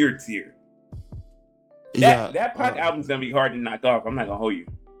top tier. That Pac album's gonna be hard to knock off. I'm not gonna hold you.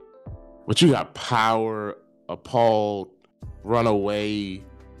 But you got Power, Appalled, Runaway,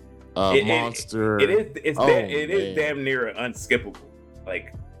 Monster. It is damn near unskippable.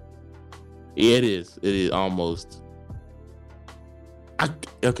 Like, it is almost. I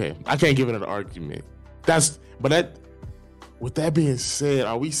can't give it an argument. With that being said,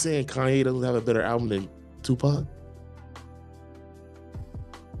 are we saying Kanye doesn't have a better album than Tupac?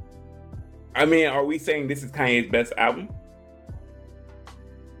 I mean, are we saying this is Kanye's best album?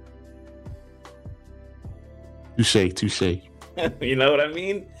 Touche. You know what I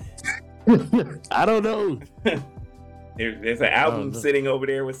mean? I don't know. There's an album sitting over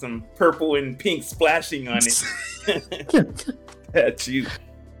there with some purple and pink splashing on it. That's you.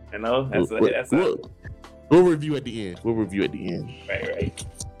 We'll review at the end. Right.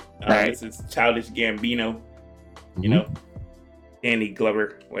 All right. This is Childish Gambino. Mm-hmm. Danny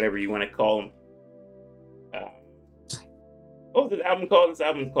Glover, whatever you want to call him. What was this album called? This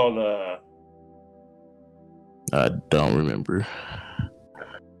album's called I don't remember.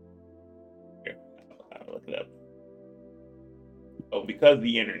 Here, I'll look it up. Oh, because of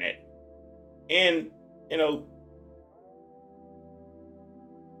the internet. And,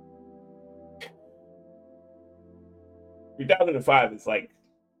 2005 is like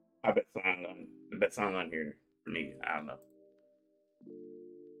the best song on here for me. I don't know.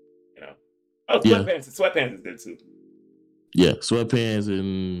 Sweatpants is good too. Yeah, Sweatpants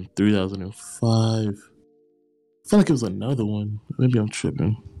in 2005. I feel like it was another one. Maybe I'm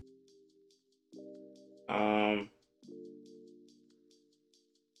tripping.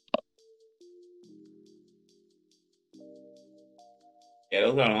 Yeah,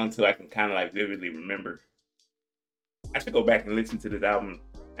 those are the only two I can kind of like vividly remember. I should go back and listen to this album,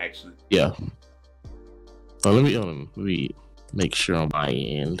 actually. Yeah. Let me make sure on my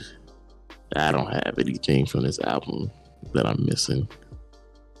end that I don't have anything from this album that I'm missing.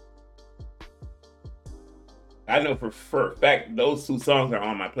 I know for a fact those two songs are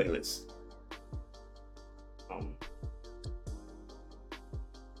on my playlist.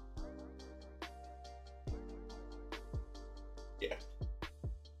 Yeah.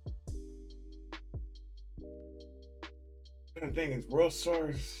 The thing is, World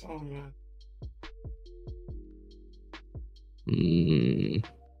Star song.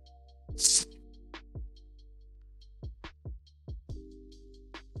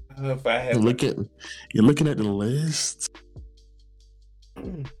 If I had you're looking at the list.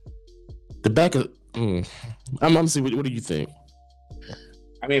 The back of I'm see. What do you think?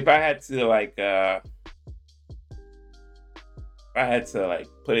 I mean, if I had to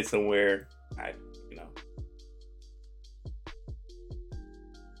put it somewhere,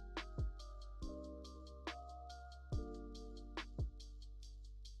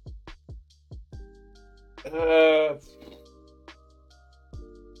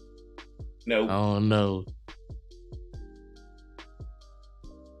 no. Oh no.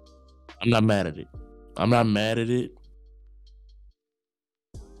 I'm not mad at it. Yeah, I'm not mad at it.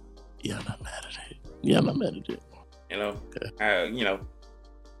 Okay.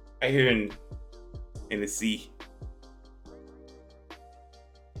 I hear in the sea.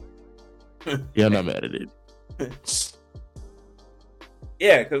 Yeah, I'm not mad at it.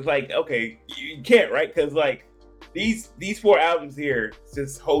 Yeah, because like, okay, you can't, right? Because like these 4 albums here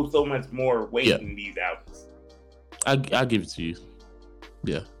just hold so much more weight than these albums. I'll give it to you.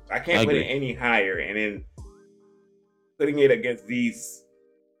 Yeah, I can't put it any higher, and then putting it against these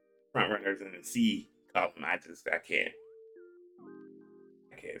frontrunners in the C column, I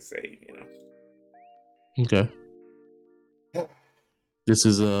can't say, Okay. This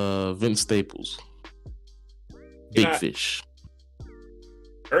is Vince Staples. Big Fish.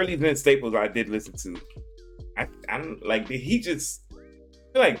 Early Vince Staples I did listen to. I'm like, did he just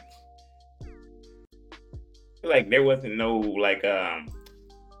feel like there wasn't no like I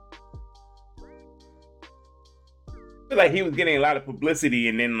feel like he was getting a lot of publicity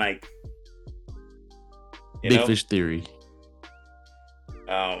and then like Big Fish Theory.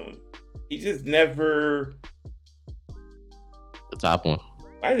 He just never the top one.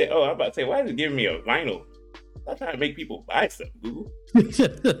 I'm about to say, why is it giving me a vinyl? I'm trying to make people buy stuff, Google.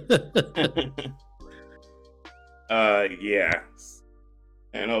 Yeah.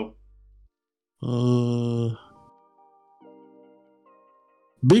 I know.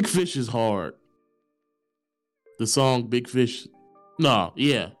 Big Fish is hard. The song Big Fish. No,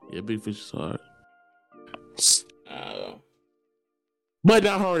 yeah, Big Fish is hard. But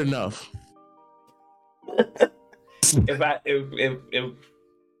not hard enough.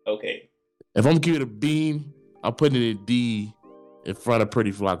 Okay. If I'm giving it a beam, I'm putting it in D in front of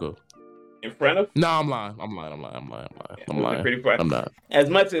Pretty Flacco. In front of? No, I'm lying. I'm lying. Pretty Flacco. I'm not. As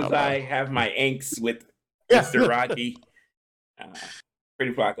much as I have my angst with Mr. Rocky,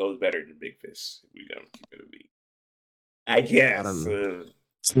 Pretty Flacco is better than Big Fish. We're gonna keep it a beat. I guess.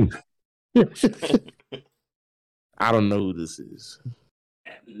 I don't know who this is.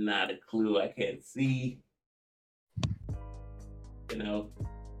 Not a clue. I can't see.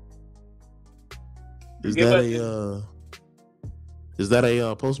 Is that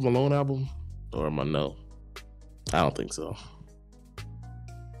a Post Malone album? Or am I no? I don't think so.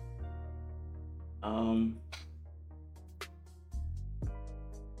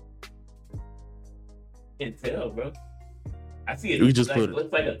 Can't tell, bro. I see it.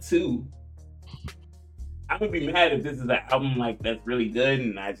 Looks like a 2. I'm gonna be mad if this is an album like that's really good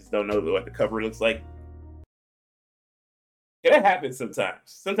and I just don't know what the cover looks like. Yeah, that happens sometimes.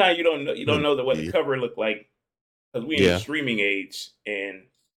 Sometimes you don't know what the cover look like because we're in the streaming age and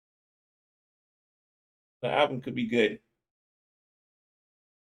the album could be good.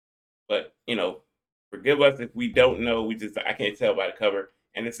 But forgive us if we don't know. I can't tell by the cover,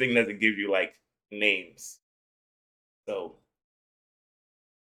 and this thing doesn't give you like names, so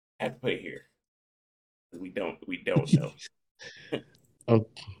I have to put it here. We don't know. I'm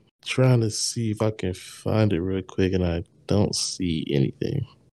trying to see if I can find it real quick, and I don't see anything.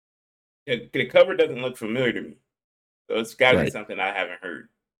 The cover doesn't look familiar to me, so it's got to be something I haven't heard.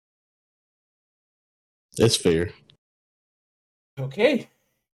 That's fair. Okay,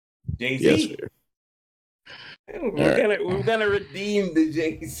 Jay-Z. Yes, fair. We're gonna redeem the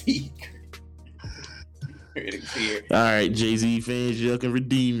Jay-Z critics here. All right, Jay-Z fans, y'all can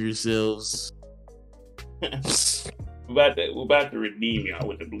redeem yourselves. We're about to redeem y'all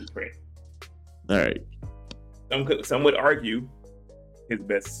with the blueprint. All right. Some would argue his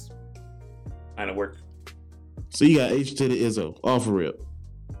best kind of work. So you got H to the Izzo, off rip.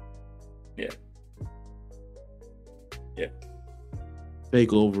 Yeah.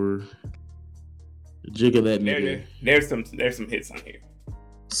 Take over. Jiggle that nigga. There's some hits on here.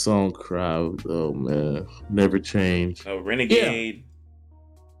 Song Crowd. Oh man, Never Change. Oh, Renegade. Yeah.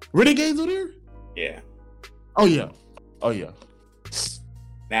 Renegade's on there? Yeah. Oh yeah.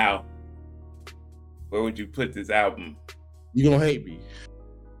 Now, where would you put this album? You gonna hate me.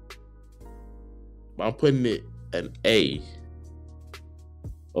 I'm putting it an A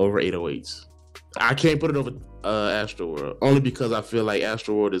over 808s. I can't put it over Astroworld only because I feel like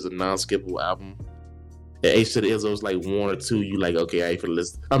Astroworld is a non-skippable album. And H to the Izzo is like 1 or 2. You like, okay, I ain't gonna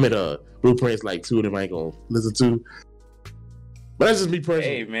listen. I mean, Blueprint's like 2 of them I ain't gonna listen to. But that's just me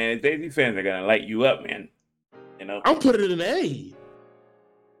personally. Hey man, Jay-Z fans are gonna light you up, man. I'm putting it in A.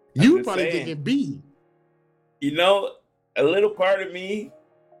 You probably thinking B. A little part of me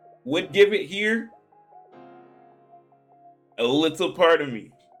would give it here. A little part of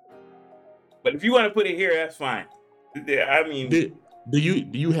me. But if you want to put it here, that's fine. I mean, do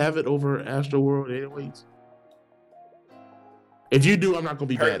you have it over Astroworld 808s? If you do, I'm not gonna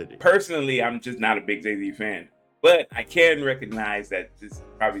be mad at it. Personally, I'm just not a big Jay-Z fan, but I can recognize that this is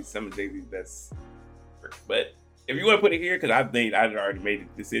probably some of Jay-Z's best work. But if you want to put it here, because I've already made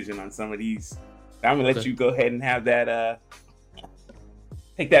a decision on some of these, I'm gonna let you go ahead and have that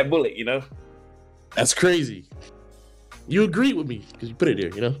take that bullet, you know? That's crazy. You agreed with me because you put it there,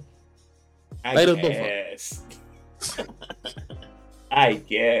 you know? I guess. I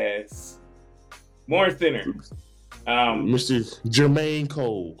guess. More thinner. Mr. Jermaine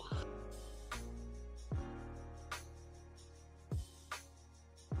Cole.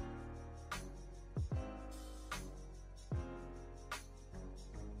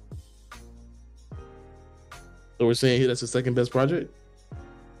 So we're saying that's the second best project?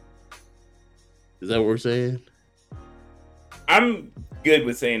 Is that what we're saying? I'm good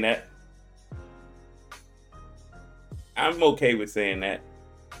with saying that. I'm okay with saying that.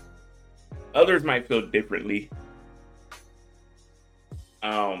 Others might feel differently.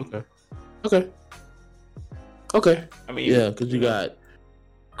 Okay. I mean, yeah, because you got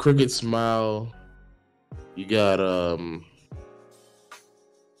Cricket Smile. You got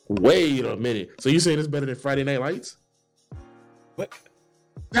Wait a minute. So you saying it's better than Friday Night Lights? What?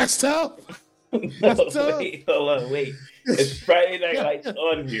 That's tough. That's tough. Wait, hold on, wait. Is Friday Night Lights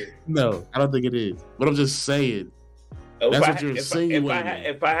on here? No, I don't think it is. But I'm just saying. That's what you're insinuating.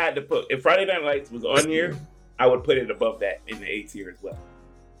 If I had to put, if Friday Night Lights was on here, I would put it above that in the A tier as well.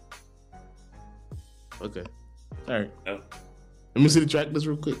 Okay. All right. Oh. Let me see the track list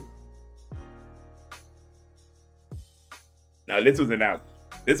real quick. No, this was an album.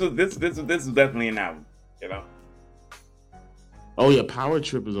 This was definitely an album, you know. Oh yeah, Power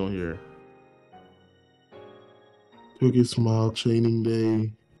Trip is on here. Cricket Smile, Chaining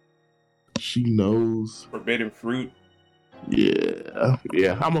Day. She Knows. Forbidden Fruit. Yeah,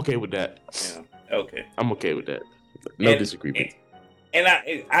 I'm okay with that. Yeah, okay. I'm okay with that. No disagreement. And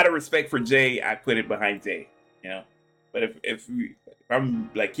I, out of respect for Jay, I put it behind Jay, you know. But if I'm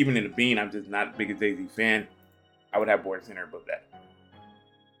like keeping it a bean, I'm just not the biggest Jay-Z fan. I would have Born Sinner above that.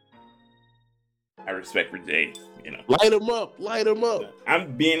 I respect for Jay, you know. Light him up.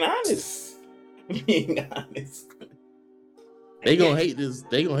 I'm being honest. They gonna hate this.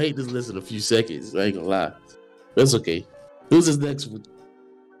 They gonna hate this list in a few seconds. I ain't gonna lie. That's okay. Who's this next one?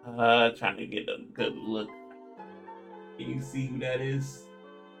 Trying to get a good look. Can you see who that is?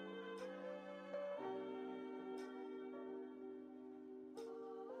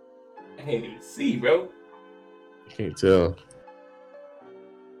 I can't even see, bro. I can't tell.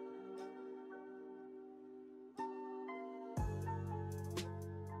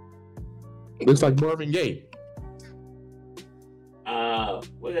 Looks like Marvin Gaye.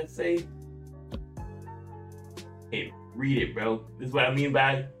 What did I say? Hey, read it, bro. This is what I mean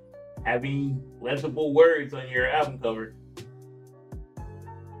by having legible words on your album cover.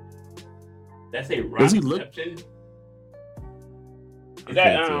 That's a rock exception. Is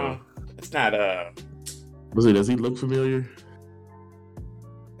that it's not does he look familiar?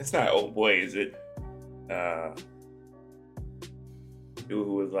 It's not Old Boy, is it? Dude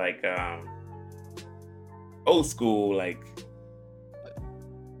who was like old school, like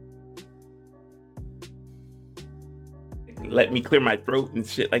Let Me Clear My Throat and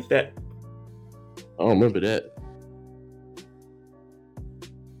shit like that. I don't remember that.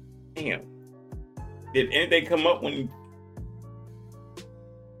 Damn. Did anything come up when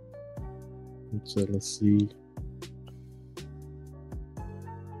So let's see.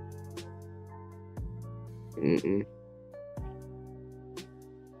 It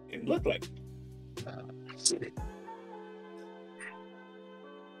looked like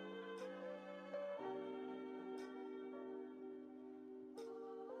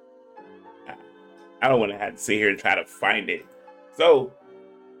I don't want to have to sit here and try to find it. So,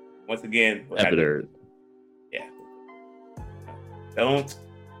 once again, yeah, don't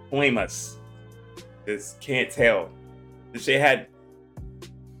blame us. Just can't tell. The shit had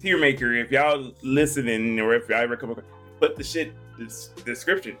tier maker. If y'all listening, or if y'all ever come across, put the shit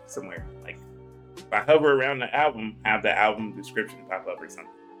description somewhere. Like if I hover around the album, have the album description pop up or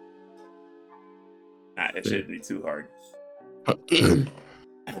something. Nah, it shouldn't be too hard.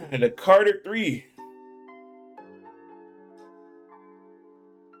 The Carter 3.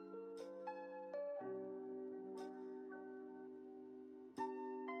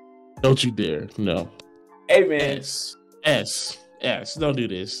 Don't you dare. No. Hey, man. S. Don't do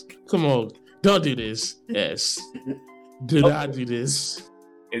this. Come on. Don't do this. S. Do not do this.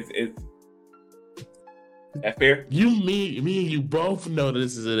 Is that fair? Me and you both know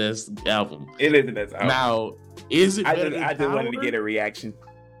this is an S album. It is an S album. Now, is it better I just wanted to get a reaction.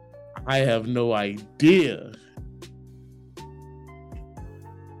 I have no idea.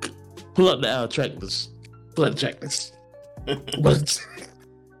 Pull up the track list. But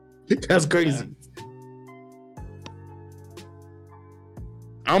that's crazy.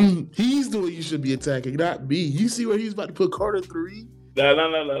 He's the one you should be attacking, not me. You see where he's about to put Carter 3?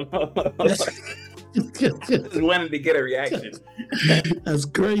 No. Just wanted to get a reaction. That's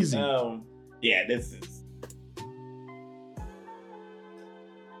crazy. Yeah, this is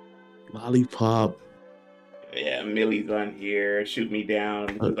Lollipop. Yeah, Millie's on here. Shoot Me Down.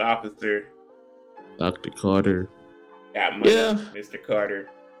 This is Officer. Dr. Carter. Got Money. Yeah. Mr. Carter.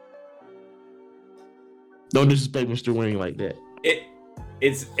 Don't disrespect Mr. Wing like that.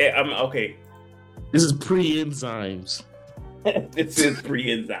 I'm okay. This is pre-enzymes. This is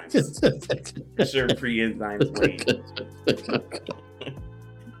pre-enzymes. Sure, pre-enzymes Wing.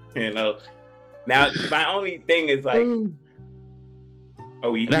 You know. Now, my only thing is like,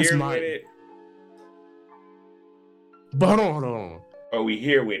 are we here with it? But hold on. Are we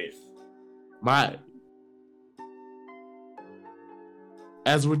here with it?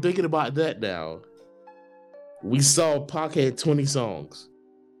 As we're thinking about that now, we saw Pac had 20 songs.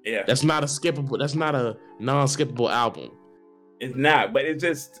 Yeah. That's not a non-skippable album. It's not, but it's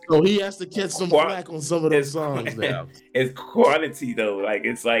just... So he has to catch some flack on some of those songs now. It's quantity, though. Like,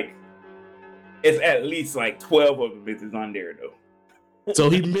 it's at least like 12 of them bitches on there, though. So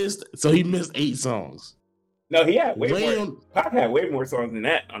he missed 8 songs. No, he had way more. Pac had way more songs than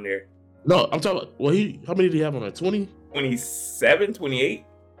that on there. No, I'm talking about, how many did he have on there? 20? 27, 28?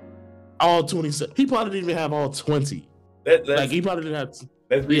 All 27. He probably didn't even have all 20. He probably didn't have...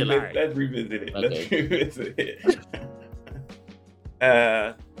 Let's revisit it. Okay. Let's revisit it.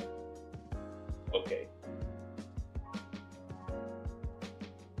 Okay.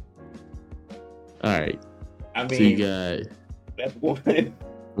 All right. I mean, so you got... That's one.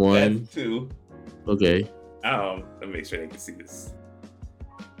 That's two. Okay. Let me make sure they can see this.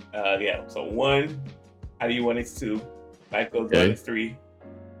 Yeah. So 1, How Do You Want It? 2, Life Goes On is 3.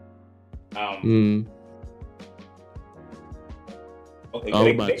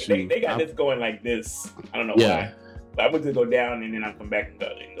 Okay. They got this going like this. I don't know why. But I'm going to go down and then I'll come back and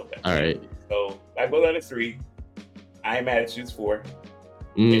go back. All right. So Life Goes On is 3. I Ain't Mad at You is 4.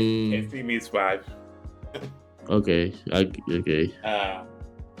 Can't See Me is 5. Okay. Okay.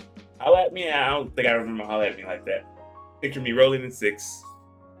 Holla at Me, I don't think I remember Holla at Me like that. Picture Me Rolling in 6.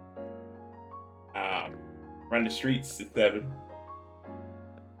 Run the Streets is 7.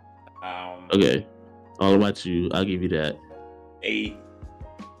 Okay. All About You, I'll give you that. 8.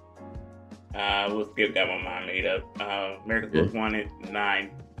 We'll skip Got My Mind Made Up. America's Most Wanted,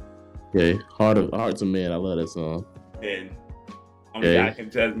 9. Okay. Hearts of Man, I love that song. 10. Only God Can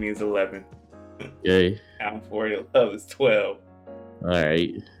Judge Me is 11. Okay. Count For Your Love is 12. All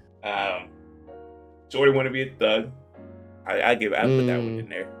right. Shorty Wanna Be a Thug. I put that one in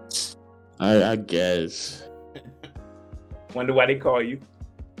there. I guess. Wonder Why They Call You.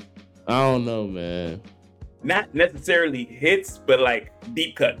 I don't know, man. Not necessarily hits, but like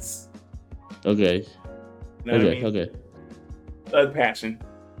deep cuts. Okay. You know what I mean? Okay. Thug Passion.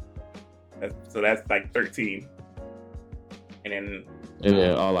 That's like 13. And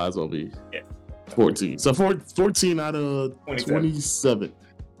then All Eyes on Me. Yeah. 14. So 14 out of 27.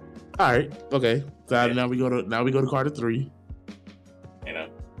 All right. Okay. So now we go to Carter 3. You know.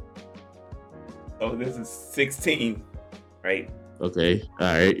 So this is 16, right? Okay.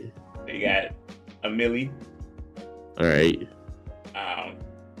 All right. So you got A Millie. All right.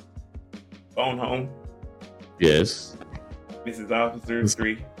 Phone Home. Yes. Mrs. Officer is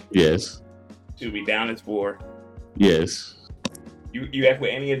 3. Yes. Should Be Down is 4. Yes. You ask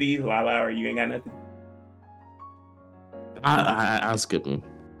with any of these, Lala, or you ain't got nothing? I'll skip them.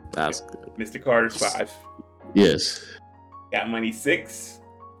 Mr. Carter's 5. Yes. Got Money 6.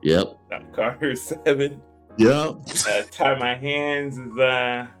 Yep. Dr. Carter's 7. Yep. Tie My Hands is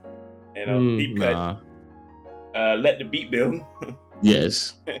deep cut. Let the Beat Build.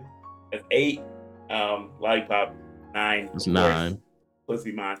 Yes. That's 8. Lollipop 9. That's 9.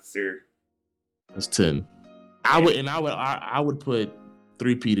 Pussy Monster. That's 10. I would put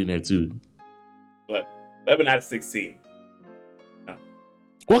 3-peat in there too. But 11 out of 16. No.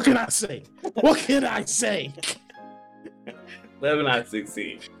 What can I say? 11 out of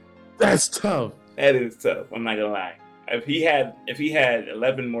 16. That's tough. That is tough. I'm not gonna lie. If he had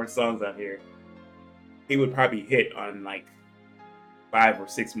 11 more songs on here, he would probably hit on like 5 or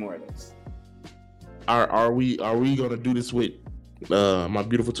 6 more of those. Are we gonna do this with My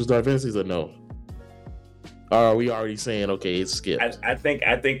Beautiful Two-Star Fantasies or no? Or are we already saying okay, it's skipped? I think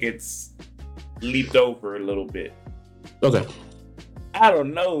it's leaped over a little bit. Okay. I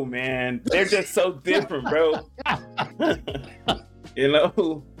don't know, man. They're just so different, bro. You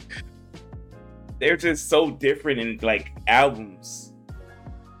know, they're just so different in like albums.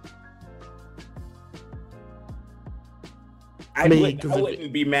 I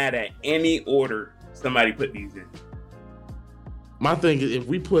wouldn't be mad at any order somebody put these in. My thing is, if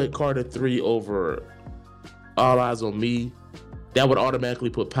we put Carter 3 over All Eyes on Me, that would automatically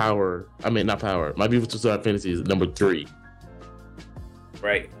put not Power. My Beautiful Dark Fantasy is number 3.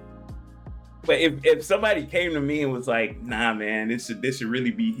 Right. But if somebody came to me and was like, nah, man, this should really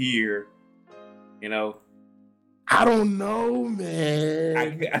be here, you know. I don't know,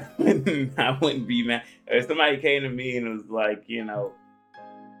 man. I wouldn't be mad. If somebody came to me and was like, you know,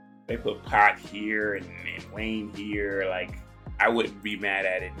 they put Pac here and Wayne here, like, I wouldn't be mad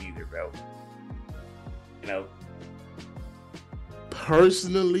at it neither, bro. You know?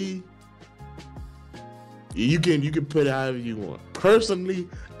 Personally, you can put it however you want. Personally,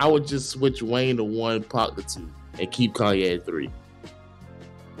 I would just switch Wayne to 1, Pac to 2, and keep Kanye at 3.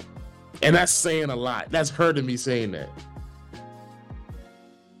 And that's saying a lot. That's hurting me saying that.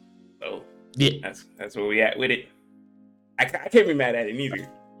 So yeah, that's where we at with it. I can't be mad at it neither.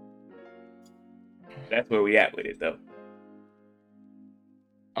 That's where we at with it, though.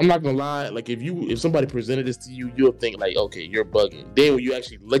 I'm not gonna lie. Like if somebody presented this to you, you'll think like, okay, you're bugging. Then when you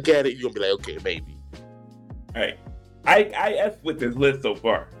actually look at it, you're gonna be like, okay, maybe. All right. I F with this list so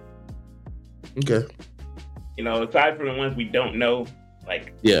far. Okay. You know, aside from the ones we don't know,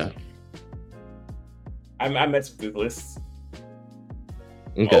 like yeah, I mess with this list.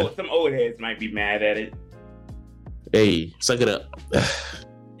 Okay. Some old heads might be mad at it. Hey, suck it up. Yeah,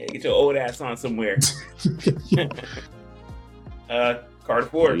 get your old ass on somewhere. Carter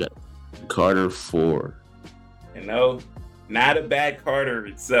 4. Carter 4. You know, not a bad Carter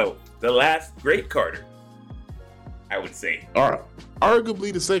itself. The last great Carter, I would say.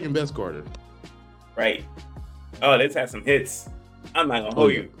 Arguably the second best Carter. Right. Oh, this has some hits. I'm not gonna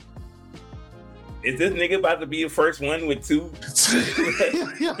hold you. Is this nigga about to be the first one with 2?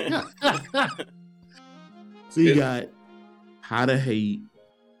 So you got How to Hate,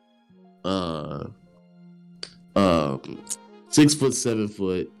 6 foot, 7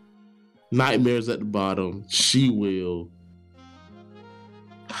 foot, Nightmares at the Bottom, She Will,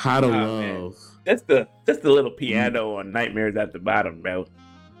 How to Love. Man. That's the little piano on Nightmares at the Bottom, bro.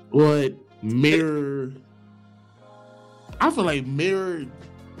 What? Mirror. I feel like Mirror,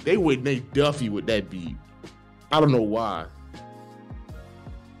 they went Nate Duffy with that beat. I don't know why.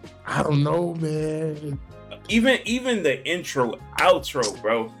 I don't know, man. Even the intro, outro,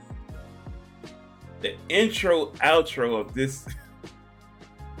 bro. The intro, outro of this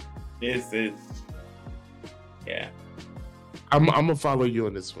is, yeah. I'm gonna follow you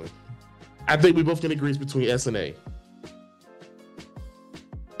on this one. I think we both can agree it's between S and A.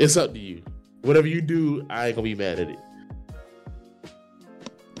 It's up to you. Whatever you do, I ain't gonna be mad at it.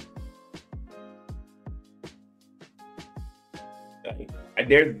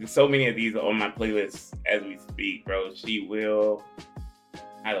 There's so many of these on my playlist as we speak, bro. She Will,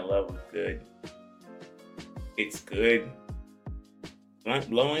 How to Love was good. It's good. Blunt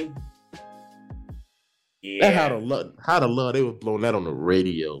Blowing. Yeah. That How to Love, they were blowing that on the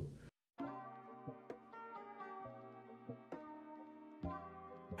radio.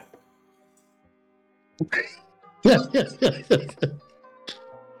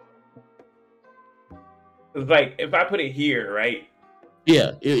 It's like if I put it here, right?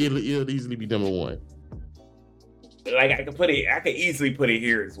 Yeah, it'll easily be number 1. Like I could easily put it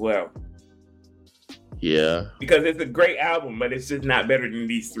here as well. Yeah. Because it's a great album, but it's just not better than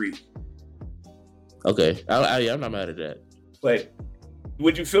these 3. Okay. I'm not mad at that. But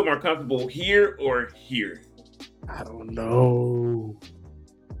would you feel more comfortable here or here? I don't know.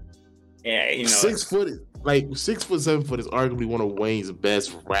 Yeah, you know. 6 foot, 6 foot, 7 foot is arguably one of Wayne's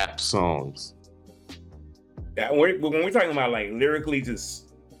best rap songs. Yeah, when we're talking about like lyrically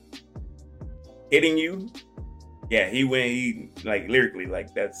just hitting you, yeah, he like lyrically,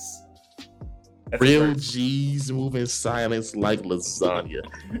 like that's Real G's move in silence like lasagna.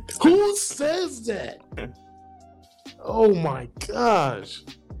 Who says that? Oh my gosh.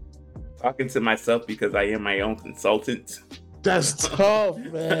 Talking to myself because I am my own consultant. That's tough,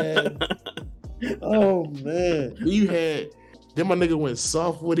 man. Oh man. Then my nigga went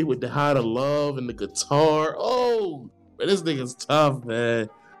soft with it with the How to Love and the guitar. Oh, man, this nigga's tough, man.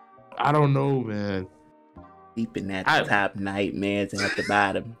 I don't know, man. Sleeping at the top, nightmares at the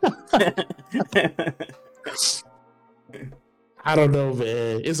bottom. I don't know,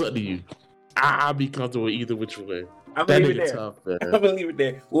 man. It's up to you. I'll be comfortable either which way. I'm that leave nigga it there. Tough, man. I'm gonna leave it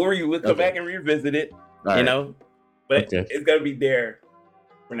there. We'll come back and revisit it. All right. Know, but it's gonna be there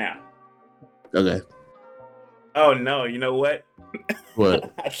for now. Okay. Oh no! You know what?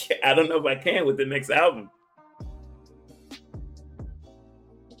 What? I don't know if I can with the next album.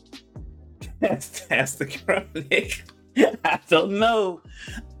 That's the chronic. I don't know.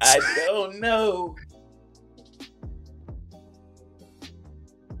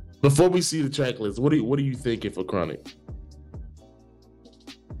 Before we see the track list, what are you thinking for Chronic?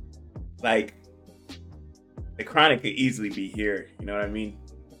 Like, the Chronic could easily be here. You know what I mean?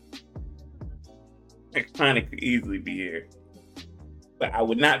 The Chronic could easily be here. But I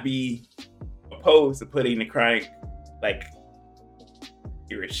would not be opposed to putting the Chronic, like,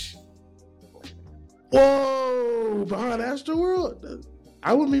 here-ish. Whoa! Behind Astroworld?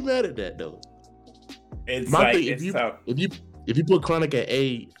 I wouldn't be mad at that, though. It's My like, thing, it's tough. If you put Chronic at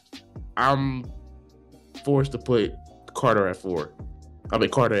A, I'm forced to put Carter at 4. I mean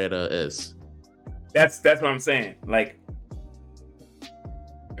Carter at S. That's what I'm saying. Like,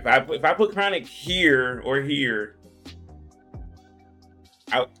 if I put Chronic here or here,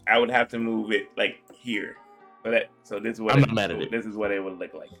 I would have to move it like here. So this is what I'm not mad at it. This is what it would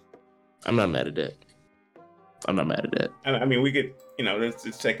look like. I'm not mad at that. I mean, we could, let's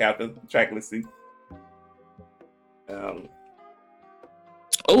just check out the track listing. The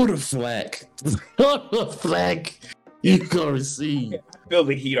Flack. The Flack. You gonna receive. I feel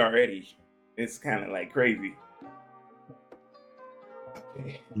the heat already. It's kind of like crazy.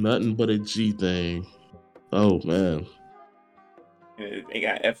 Okay. Nothing but a G thing. Oh man. They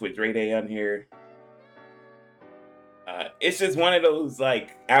got F with Dre Day on here. It's just one of those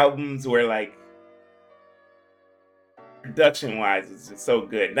like albums where like production wise it's just so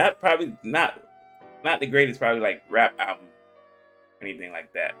good. Not the greatest, probably like rap album, anything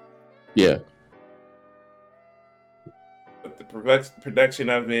like that. Yeah. But the production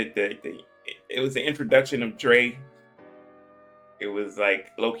of it, it was the introduction of Dre. It was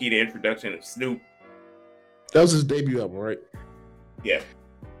like low key the introduction of Snoop. That was his debut album, right? Yeah.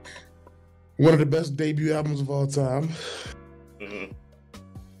 One of the best debut albums of all time. Mm-hmm.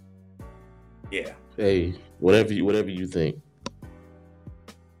 Yeah. Hey, whatever you think.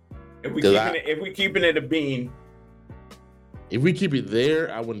 If we keeping it a bean. If we keep it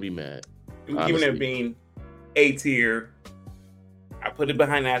there, I wouldn't be mad. If we keeping it a bean, A tier. I put it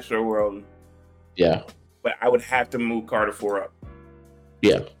behind Astroworld. Yeah. But I would have to move Carter 4 up.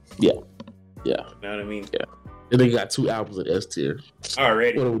 Yeah. You know what I mean? Yeah. And they got 2 albums at S tier.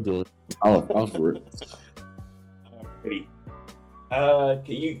 Already. What are we doing? I'll for it. Already.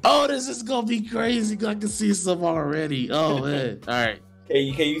 Can you? Oh, this is gonna be crazy. I can see some already. Oh man! All right.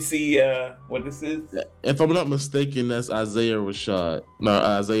 Can you see what this is? If I'm not mistaken, that's Isaiah Rashad. No,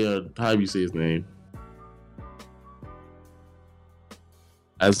 Isaiah. How do you say his name?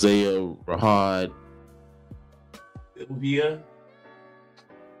 Isaiah Rahad. Sylvia.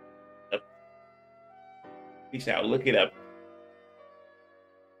 We shall look it up.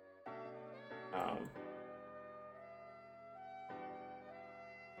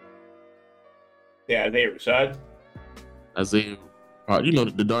 Yeah, Isaiah Rashad. Isaiah,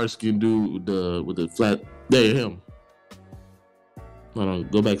 the dark skinned dude with the flat. There, him. Hold on,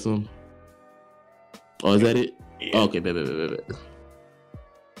 go back some. Oh, is that it? Yeah. Oh, okay, bet.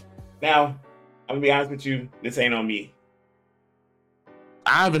 Now, I'm gonna be honest with you. This ain't on me.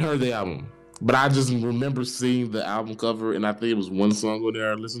 I haven't heard the album, but I just remember seeing the album cover, and I think it was one song on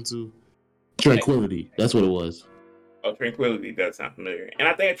there I listened to. Tranquility. That's what it was. Oh, Tranquility does sound familiar, and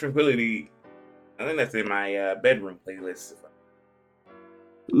I think Tranquility. I think that's in my bedroom playlist.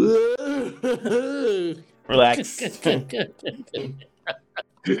 Relax.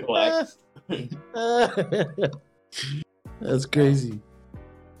 Relax. That's crazy.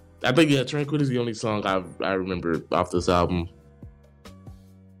 I think Tranquility is the only song I remember off this album.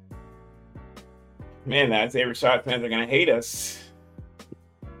 Man, the Isaiah Rashad fans are gonna hate us.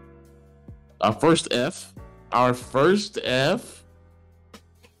 Our first F.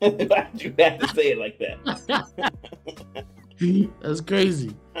 Why'd you have to say it like that? That's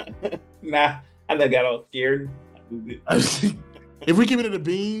crazy. Nah, I done got all scared. If we keep it at a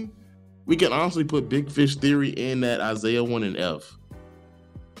bean, we can honestly put Big Fish Theory in that Isaiah 1 and F.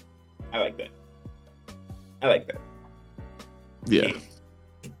 I like that. Yeah.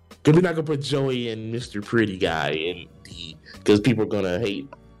 Because we're not going to put Joey and Mr. Pretty Guy in D, because people are going to hate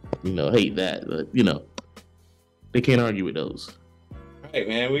that. But, they can't argue with those. Hey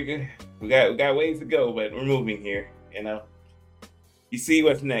man, we got ways to go, but we're moving here. You see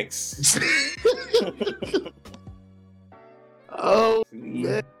what's next. Oh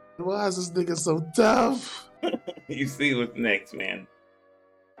man, why is this nigga so tough? You see what's next, man.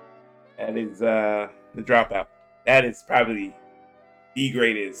 That is the Dropout. That is probably the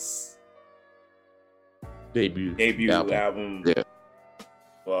greatest debut album. Yeah.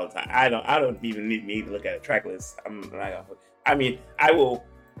 Well, I don't even need to look at a track list. I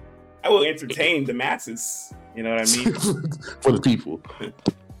will entertain the masses. You know what I mean? For the people.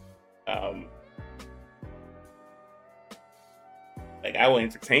 Like, I will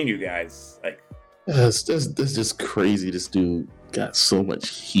entertain you guys. Like, that's just crazy. This dude got so much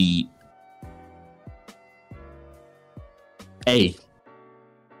heat. Hey,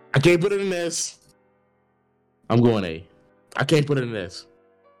 I can't put it in this. I'm going A. I can't put it in this.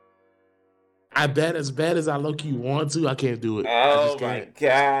 I bet as bad as I low-key want to, I can't do it. oh my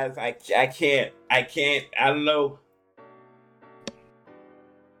gosh, I can't. I don't know.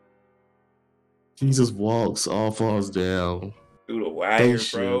 Jesus walks, all falls down. Through the wire,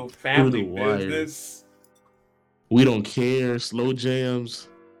 bro. Family business. We don't care. Slow jams.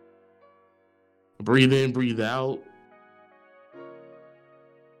 Breathe in, breathe out.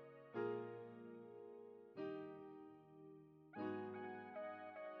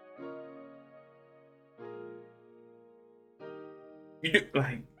 You do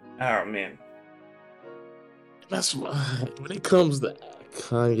like, oh man. That's why when it comes to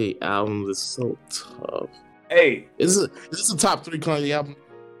Kanye albums, it's so tough. Hey, is this a top 3 Kanye album?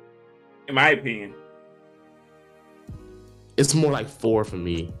 In my opinion, it's more like 4 for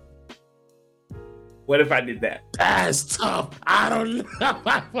me. What if I did that? That's tough. I don't know.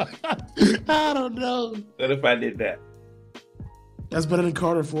 I don't know. What if I did that? That's better than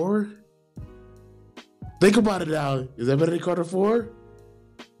Carter 4? Think about it now. Is that better than Carter 4?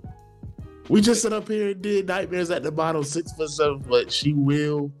 We just sat up here and did Nightmares at the Bottom, 6 foot, 7 foot. She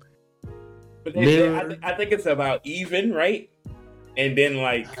will. But then, I think it's about even, right? And then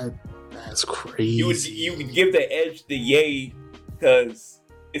like that's crazy. You would give the edge to Ye because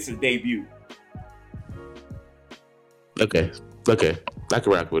it's a debut. Okay. I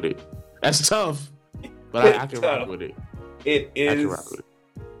can rock with it. That's tough, but I can rock with it. It is I can rock with it.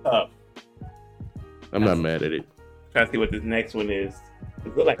 Tough. I'm not mad at it. Trying to see what this next one is.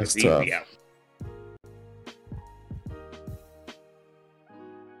 It looks like That's it's tough. easy out.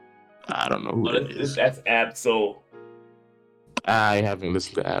 I don't know who it is. That's Absol. I haven't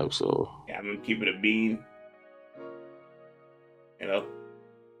listened to Absol. Yeah, I'm gonna keep it a bean. You know,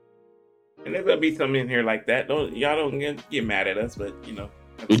 and there's gonna be some in here like that. Y'all don't get mad at us, but you know,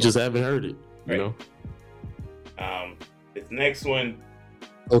 we just haven't heard it. You know. This next one,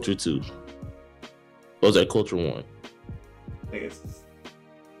 Culture 2. Or was that Culture 1? I think it's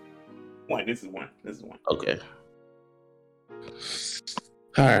one. This is one. Okay.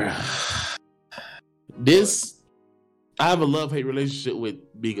 All right. I have a love-hate relationship with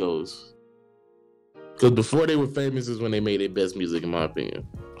Migos. Because before they were famous is when they made their best music, in my opinion.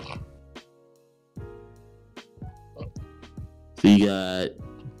 So you got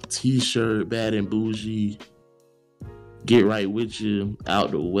T-Shirt, Bad and Bougie, Get Right With You,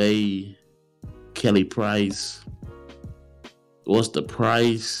 Out the Way, Kelly Price, What's the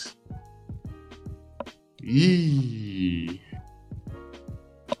Price? Yee.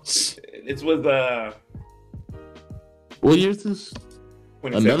 This was what year is this?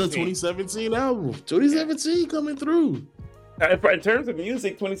 2017. Another 2017 album. 2017 coming through. In terms of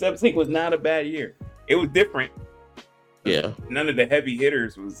music, 2017 was not a bad year. It was different. Yeah. None of the heavy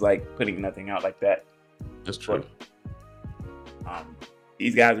hitters was like putting nothing out like that. That's true. But,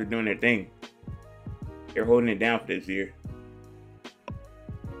 these guys are doing their thing. They're holding it down for this year.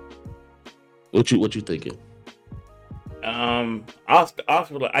 What you thinking? Off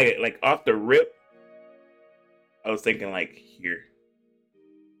the rip, I was thinking like here.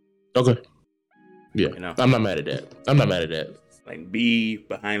 Okay. Yeah. You know? I'm not mad at that. Like B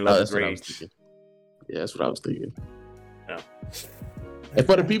behind Love is Rage. Yeah, that's what I was thinking. Oh. And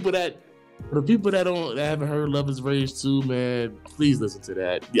for the people that that haven't heard Love is Rage 2, man, please listen to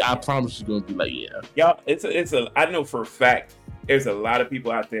that. Yeah, I promise you're gonna be like, yeah. Y'all, I know for a fact there's a lot of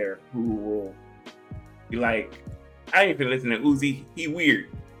people out there who will be like, I ain't even listen to Uzi, he weird.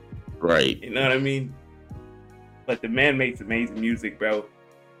 Right. You know what I mean? But the man makes amazing music, bro.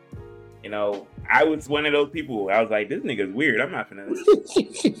 You know, I was one of those people. I was like, this nigga's weird. I'm not finna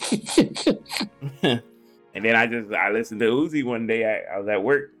listen. And then I listened to Uzi one day. I was at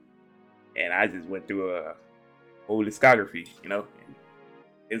work, and I just went through a whole discography. You know,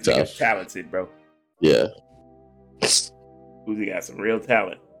 it's talented, bro. Yeah, Uzi got some real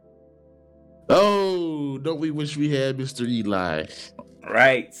talent. Oh, don't we wish we had Mr. Eli?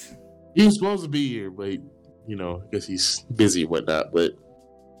 Right. He's supposed to be here, but you know, I guess he's busy and whatnot. But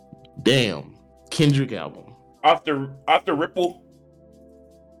damn, Kendrick album. Off the Ripple.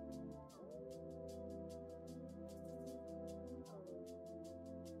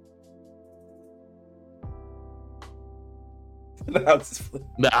 Nah,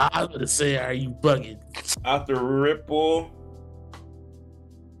 I was gonna say, are you bugging? Off the Ripple.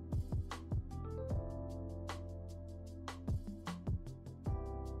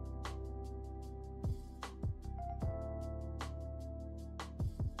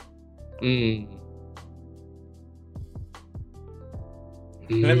 Let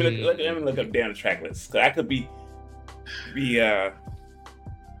me look up down the track list. Cause I could be.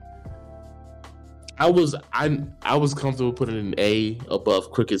 I was comfortable putting an A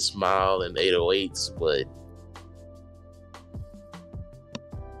above Crooked Smile and 808s, but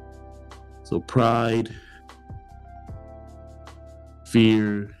so Pride,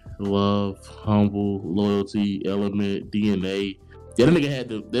 Fear, Love, Humble, Loyalty, Element, DNA. Yeah, that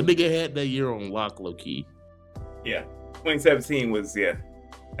nigga had that year on lock, low key. Yeah, 2017 was that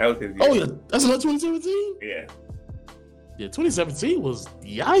was his year. Oh yeah, that's not 2017. Yeah, 2017 was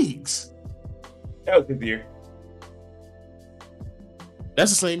yikes. That was his year.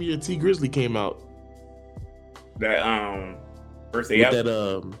 That's the same year T Grizzly came out. That first day out. That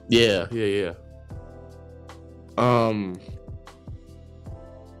yeah.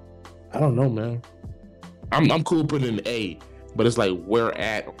 I don't know, man. I'm cool putting an A, but it's like where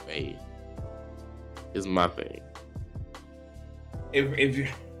at A is my thing. If you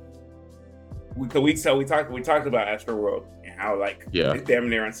we talked about Astroworld and how it's damn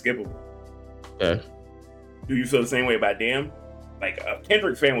near unskippable. Yeah. Do you feel the same way about Damn? Like a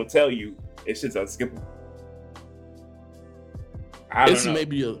Kendrick fan will tell you it's just unskippable. It's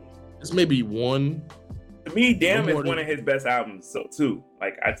maybe one. To me, Damn is one of his best albums. So too,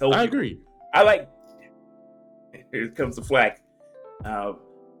 like I told you, I agree. I like. Here comes the Flack. I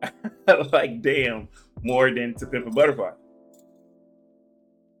like Damn more than To Pimp a Butterfly.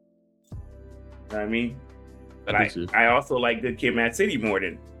 You know what I mean? But I also like Good Kid, Mad City more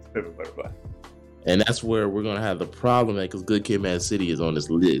than To Pimp a Butterfly. And that's where we're gonna have the problem at, because Good Kid, Mad City is on this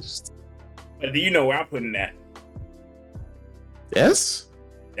list. But do you know where I'm putting that? Yes.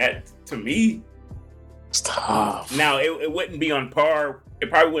 That to me, it's tough. Now it wouldn't be on par. It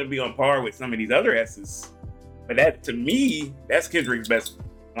probably wouldn't be on par with some of these other S's. But that to me, that's Kendrick's best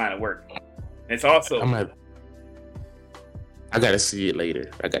line of work. And it's also. I gotta see it later.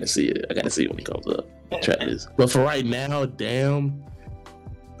 I gotta see it when he comes up. Track this. But for right now, Damn,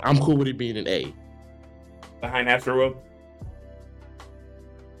 I'm cool with it being an A. Behind Astroworld?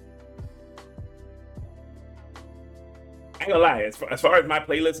 I ain't gonna lie, as far as my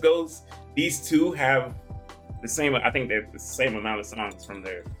playlist goes, these two have the same, I think they're the same amount of songs from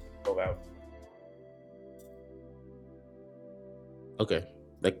their whole album. Okay.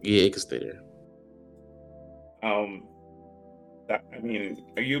 It can stay there. I mean,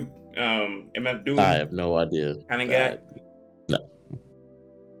 are you MF Doom? I have no idea. Kind of guy? No.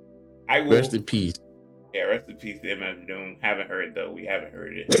 I will. Rest in peace. Yeah, rest in peace to MF Doom. Haven't heard it though. We haven't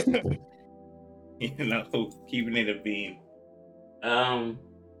heard it. You know, keeping it a beam.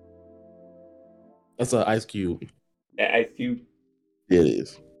 That's an Ice Cube. Yeah, Ice Cube. Yeah, it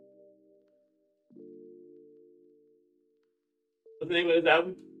is. What's the name of his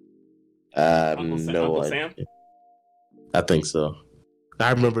album? Uncle Sam? I think so.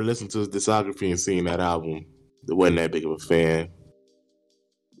 I remember listening to his discography and seeing that album. I wasn't that big of a fan.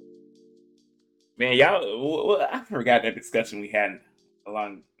 Man, y'all, I forgot that discussion we had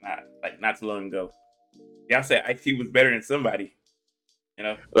not too long ago. Y'all said Ice Cube was better than somebody, you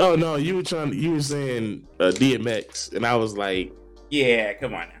know? Oh no, you were saying DMX, and I was like, yeah,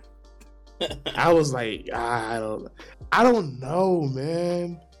 come on now. I was like, I don't know,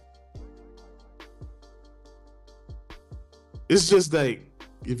 man. It's just like,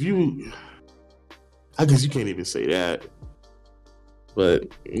 I guess you can't even say that, but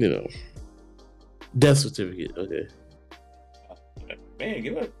you know, Death Certificate, okay. Man,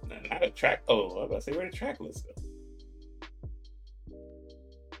 give us not a track. Oh, I was about to say, where the track list go?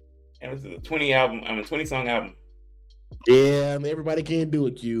 And this is a 20 song album. Yeah, I mean, everybody can't do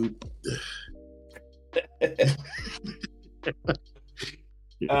it, Cube. Everybody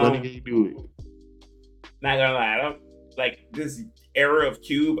can't do it. Not gonna lie, I don't like this era of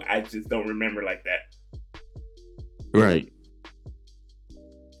Cube. I just don't remember like that. Right.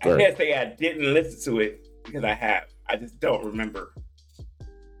 I can't say I didn't listen to it because I have. I just don't remember.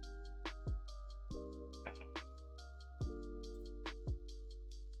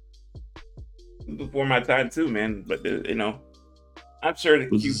 Before my time too, man. But you know, I'm sure the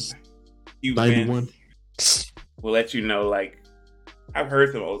Cube fans will let you know. Like, I've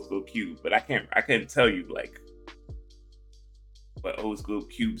heard some old school Cube, but I couldn't tell you like what old school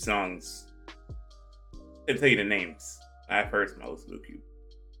Cube songs. I can't tell you the names. I've heard some old school Cube.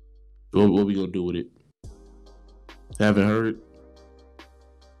 What we gonna do with it? Haven't heard.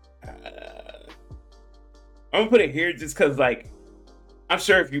 I'm gonna put it here just because, like, I'm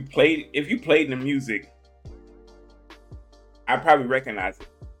sure if you played the music, I probably recognize it.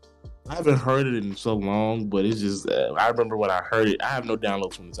 I haven't heard it in so long, but it's just I remember when I heard it. I have no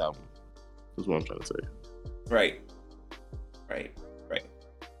downloads from this album. That's what I'm trying to say. Right.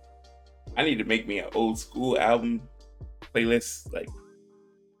 I need to make me an old school album playlist. Like,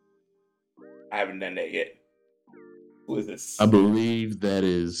 I haven't done that yet. Who is this? I believe that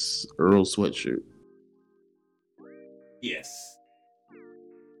is Earl Sweatshirt. Yes.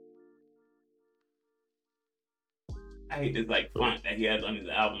 I hate this like font that he has on his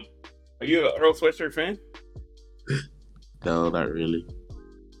album. Are you an Earl Sweatshirt fan? No, not really.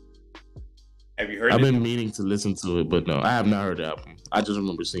 Have you heard it? I've been meaning to listen to it, but no, I have not heard the album. I just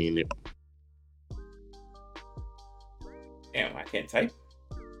remember seeing it. Damn, I can't type.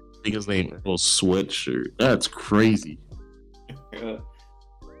 I think his name Earl Sweatshirt. That's crazy. I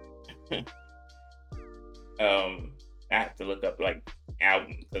have to look up like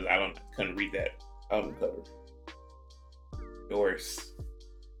album because couldn't read that album cover. Doors.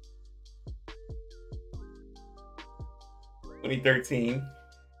 2013.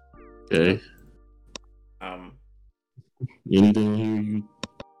 Okay. Anything here you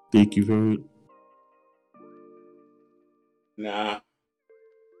think you've heard? Nah.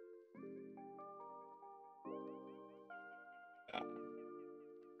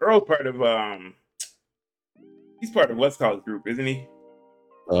 Earl part of he's part of what's called group, isn't he?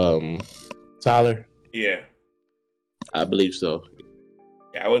 Tyler? Yeah. I believe so.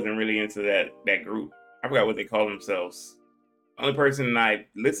 Yeah, I wasn't really into that group. I forgot what they call themselves. The only person I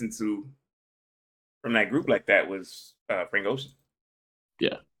listened to from that group like that was Frank Ocean.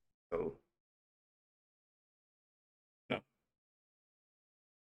 Yeah. So no.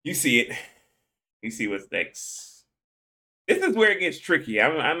 You see it. You see what's next. This is where it gets tricky.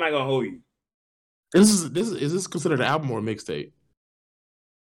 I'm not gonna hold you. Is this considered an album or a mixtape?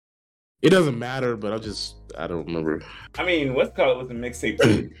 It doesn't matter, but I don't remember. I mean, what's called was a mixtape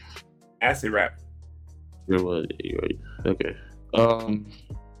too. Acid rap. You're right. Okay. I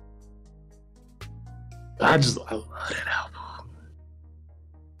love that album.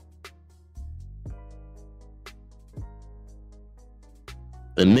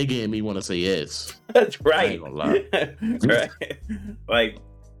 The nigga in me want to say yes. That's right. I ain't gonna lie. Right. Like,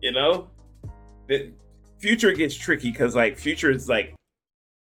 you know, the Future gets tricky because like Future is like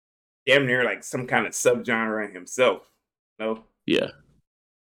damn near like some kind of subgenre in himself. No? Yeah.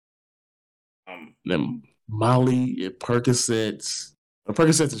 Then Molly and Percocets.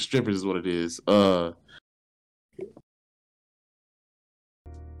 Percocets and strippers is what it is.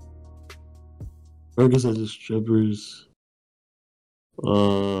 Percocets and strippers.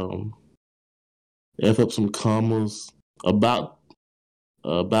 F up some commas. About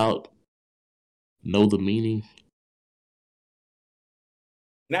know the meaning.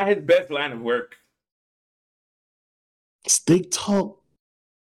 Not his best line of work. Stick talk.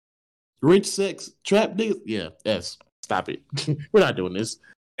 Rich sex. Trap niggas. Yeah, S. Stop it. We're not doing this.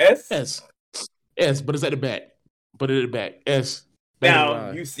 S? S, but it's at the back. Put it at the back. S.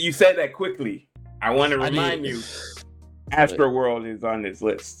 Now, you said that quickly. I want to remind you, Astro World is on this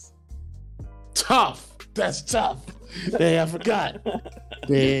list. Tough. That's tough. Dang, I forgot.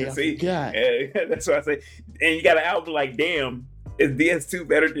 See, that's what I say. And you got an album like Damn. Is DS2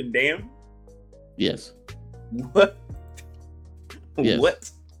 better than Damn? Yes. What? Yes.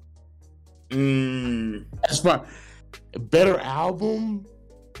 What? As far a better album?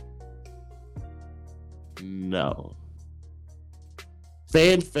 No.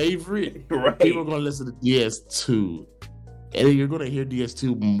 Fan favorite? Right. People are gonna listen to DS2. And then you're gonna hear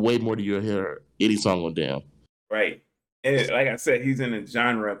DS2 way more than you'll hear any song on Damn. Right. And like I said, he's in a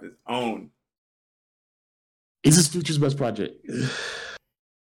genre of his own. Is this Future's best project?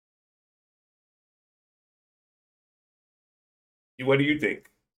 What do you think?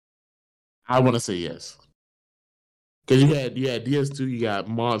 I want to say yes. Because you had DS2, you got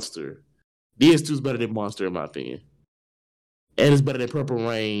Monster. DS2 is better than Monster in my opinion. And it's better than Purple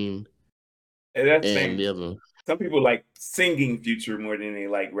Rain. And that's and the other. Some people like singing Future more than they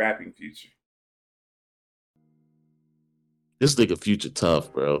like rapping Future. This nigga Future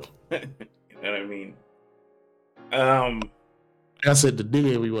tough, bro. You know what I mean? Like I said, the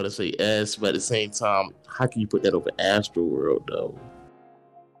nigga we want to say S, but at the same time, how can you put that over Astro World though?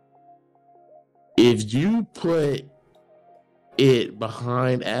 If you put it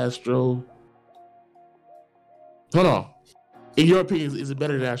behind Astro, hold on. In your opinion, is it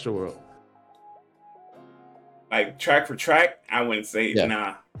better than Astro World? Like track for track, I wouldn't say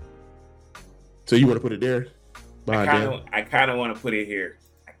nah. So you want to put it there? I kind of want to put it here.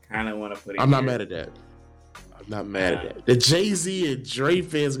 I'm not mad at that. I'm not mad at that. The Jay-Z and Dre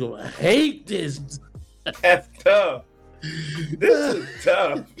fans gonna hate this. That's tough. This is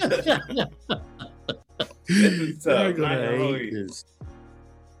tough. This is tough. They're gonna hate this.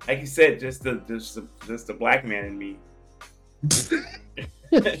 like you said, just the black man in me.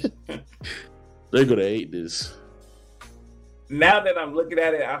 They're gonna hate this. Now that I'm looking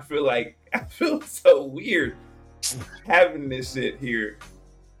at it, I feel so weird having this shit here.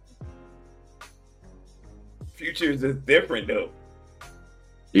 Future is just different though.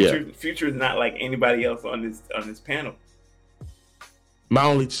 Future is not like anybody else on this panel. My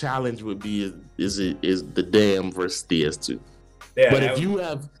only challenge would be is the Damn versus DS2. Yeah, but if you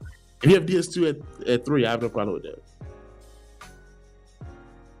have DS2 at 3, I have no problem with that.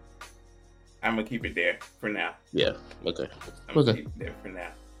 I'm gonna keep it there for now. Yeah. Okay. I'm gonna keep it there for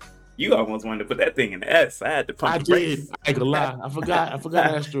now. You almost wanted to put that thing in the S. I had to pump the brakes. I ain't gonna lie. I forgot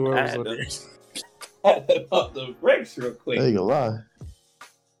Astro was on there. I had to pump the brakes real quick. I ain't gonna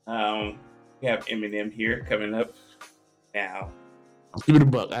lie. We have Eminem here coming up now. Give it a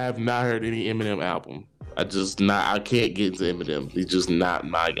buck. I have not heard any Eminem album. I can't get into Eminem. He's just not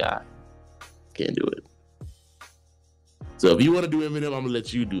my guy. Can't do it. So if you want to do Eminem, I'm gonna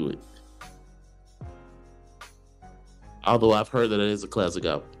let you do it. Although I've heard that it is a classic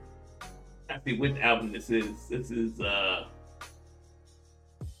album. I see which album this is. This is this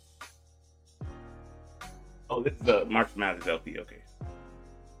is the Marshall Mathers LP. Okay.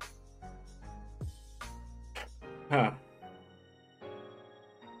 Huh.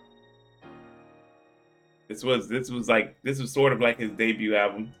 This was sort of like his debut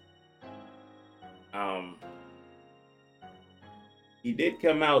album. He did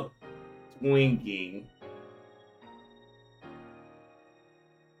come out swinging.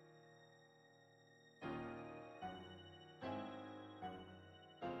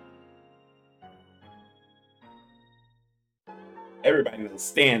 Everybody knows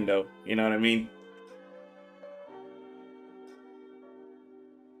Stan though, you know what I mean?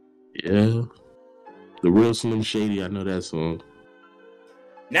 Yeah. The Real Slim Shady, I know that song.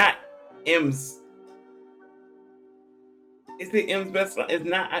 Not M's. Is it M's best song? It's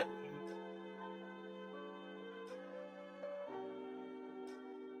not.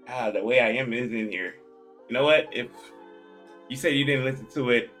 The Way I Am is in here. You know what? If you said you didn't listen to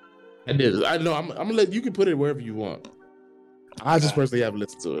it. I did. I know. I'm gonna let you can put it wherever you want. I just personally haven't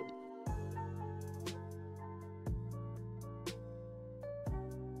listened to it.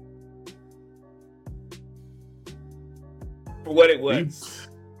 For what it was.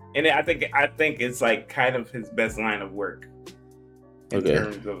 And I think it's like kind of his best line of work. In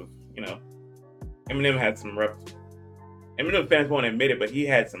terms of, Eminem had some rough. Eminem fans won't admit it, but he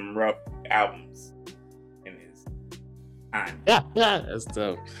had some rough albums in his time. Yeah, that's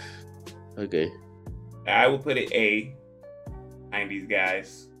tough. Okay. I would put it A. 90s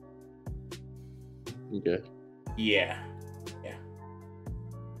guys. Okay. Yeah.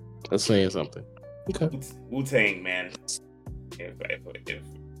 That's saying something. Okay. Wu-Tang, man. If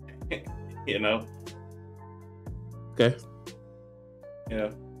Okay.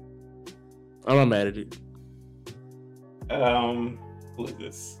 I'm not mad at it. Who is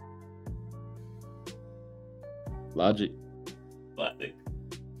this? LeJit.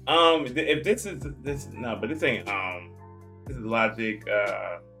 If this is this no, but this ain't this is LeJit.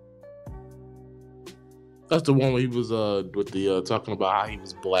 That's the one where he was with the talking about how he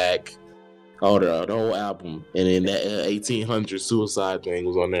was black. Oh, the whole album, and then that 1800 suicide thing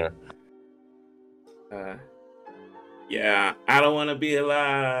was on there. Yeah, I don't want to be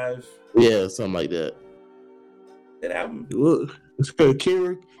alive. Yeah, something like that. That album. Look,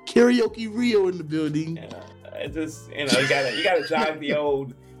 karaoke Rio in the building. It just you gotta jog the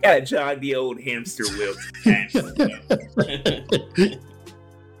old hamster wheel.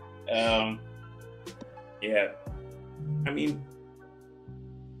 Yeah. I mean,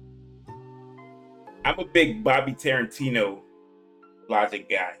 I'm a big Bobby Tarantino LeJit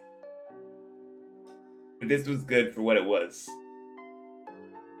guy. But this was good for what it was.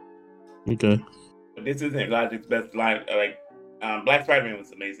 Okay. But this isn't LeJit's best line. Black Spider-Man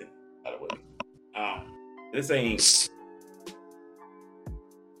was amazing, by the way. This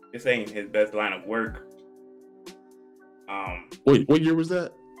ain't his best line of work. Wait, what year was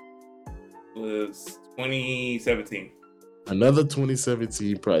that? It was 2017. Another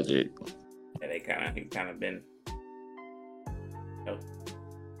 2017 project. Yeah, he's kind of been.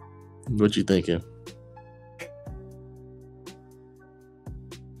 What you thinking?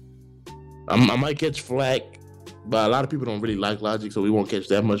 I might catch flack, but a lot of people don't really like LeJit, so we won't catch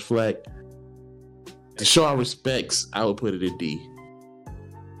that much flack. To show our respects, I would put it in D.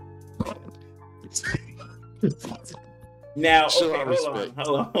 Now, okay,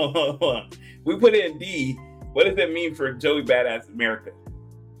 hold on. We put it in D. What does that mean for Joey Badass America?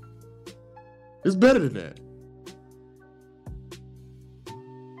 It's better than that.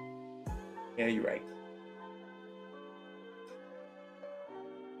 Yeah, you're right.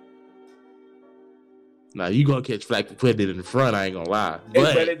 Now you gonna catch flack for putting it in the front. I ain't gonna lie,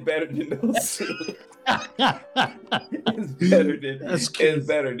 But it's better than those two. It's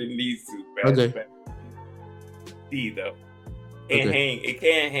better than these two. Okay. D though. It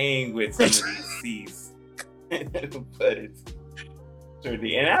can't hang with some of these C's. But it's sure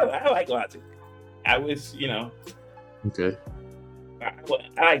D. And I like Logic. I wish, Okay. I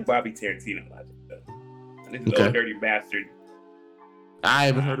like Bobby Tarantino Logic though. And this is Old Dirty Bastard. I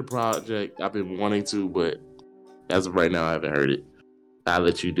haven't heard the project. I've been wanting to, but as of right now, I haven't heard it. I'll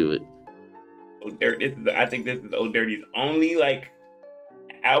let you do it. I think this is Old Dirty's only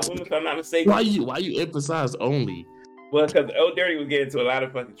album, if I'm not mistaken. Why you emphasize only? Well, because Old Dirty was getting into a lot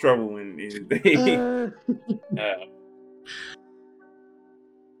of fucking trouble when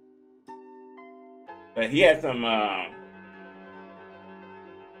but he had some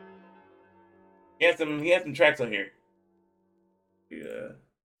he had some tracks on here. Yeah.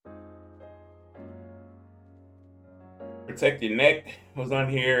 Protect Your Neck was on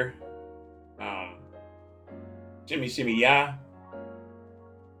here. Shimmy Shimmy Ya.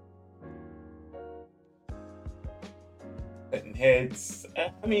 Cutting Heads.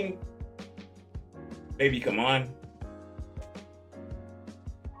 I mean, Baby Come On.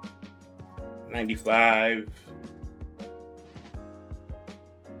 95.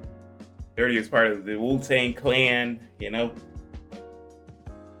 Dirty is part of the Wu-Tang Clan, The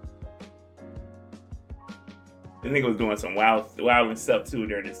nigga was doing some wild stuff too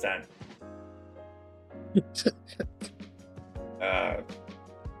during this time.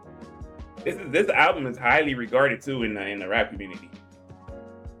 This album is highly regarded too in the rap community.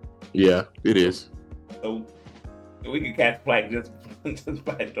 Yeah, it is. So we could catch Flack just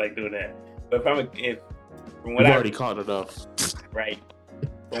by doing that. But from what I've already caught it off. Right.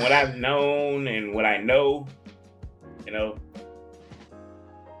 From what I've known and what I know,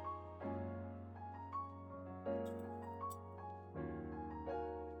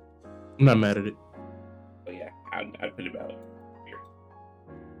 I'm not mad at it. But yeah, I'd put it about here.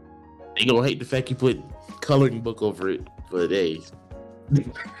 They gonna hate the fact you put coloring book over it, but hey.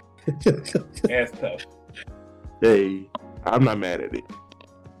 That's tough. Hey, I'm not mad at it.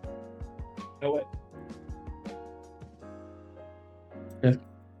 You know what? Yeah.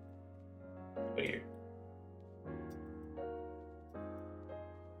 But here.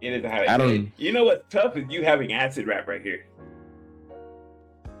 It is a highlight. You know what's tough is you having acid rap right here.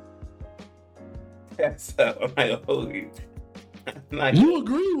 That's I'm like, holy. You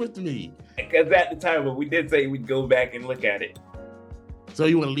agree with me? Because at the time, but we did say we'd go back and look at it. So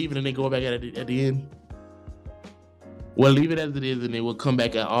you want to leave it and then go back at the end? Well, leave it as it is, and then we'll come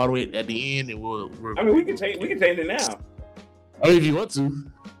back all the way at the end, and we'll. We can change it now. I mean, if you want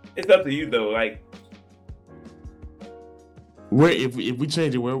to. It's up to you though. Where if we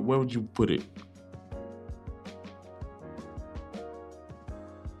change it, where would you put it?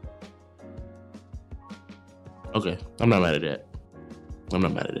 Okay, I'm not mad at that.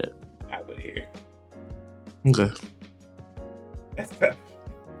 I would hear. Okay. That's tough.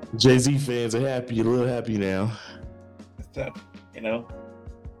 Jay-Z fans are happy, a little happy now. That's tough,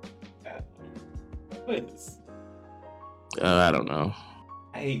 What is this? I don't know.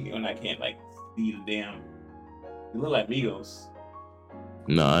 I hate when I can't see the damn. You look like Migos.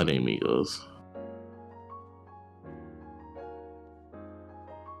 No, it ain't Migos.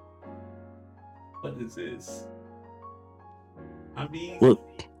 What is this? Zombies?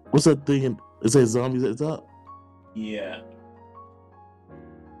 What's that thing? It says Zombies at the top? Yeah.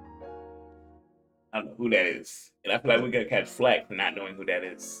 I don't know who that is. And I feel like we're going to catch flack for not knowing who that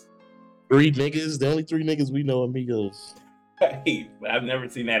is. 3 niggas? The only 3 niggas we know are Migos. Hey, but I've never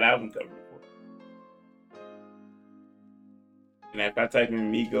seen that album cover before. And if I type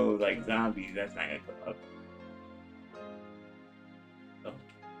in Migos Zombies, that's not going to come up. So.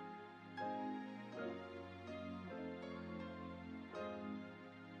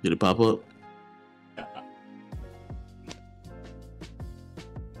 Did it pop up?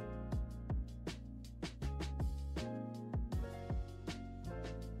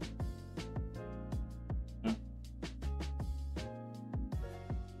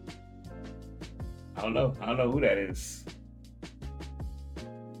 I don't know who that is.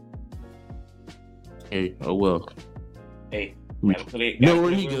 Hey, oh well. Hey, know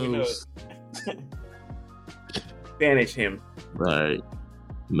where he goes. Banish him. All right.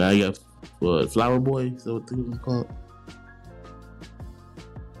 Now you got Flower Boy. Is that what the was called?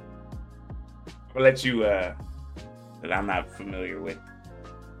 I'll let you. That I'm not familiar with.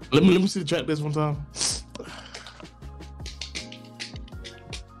 Let me see the track this one time.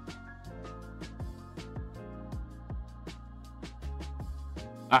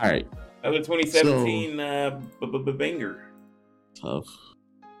 All right. That was a 2017 banger. Tough.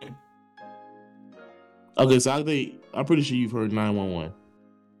 Okay, so I'm pretty sure you've heard 911.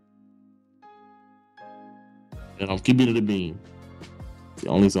 And I'm keeping it a beam. It's the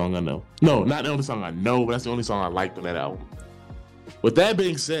only song I know. No, not the only song I know, but that's the only song I liked on that album. With that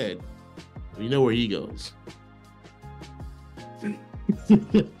being said, you know where he goes.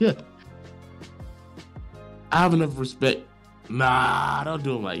 I have enough respect. Nah, don't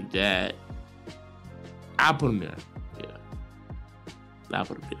do him like that. I'll put him there. Yeah. I'll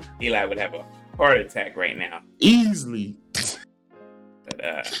put him there. Eli would have a heart attack right now. Easily.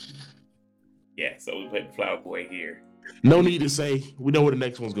 But, yeah, so we put Flower Boy here. No need to say. We know where the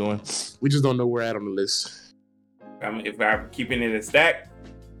next one's going. We just don't know where at on the list. If I'm keeping it a stack.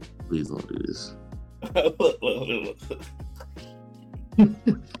 Please don't do this.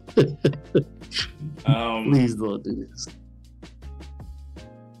 Please don't do this.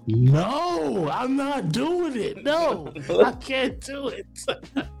 No, I'm not doing it. No, I can't do it.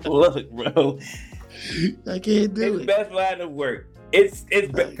 Look, bro. I can't do it. Best line of work.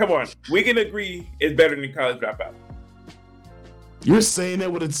 Come on. We can agree it's better than College Dropout. You're saying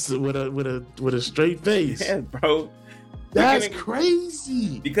that with a straight face. Yeah, bro. That's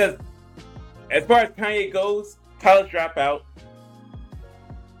crazy. Because as far as Kanye goes, College Dropout,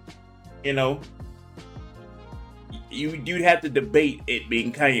 you know, you'd have to debate it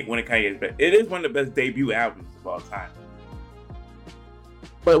being Kanye, one of Kanye's best. It is one of the best debut albums of all time.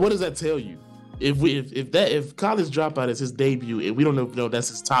 But what does that tell you? If College Dropout is his debut and we don't know that's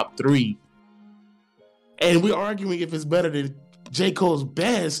his top 3, and we're arguing if it's better than J. Cole's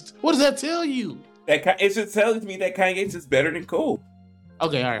best, what does that tell you? It just tells me that Kanye's is better than Cole.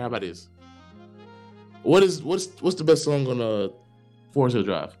 Okay, all right. How about this? What's the best song on Forest Hill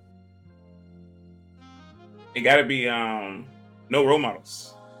Drive? It gotta be No Role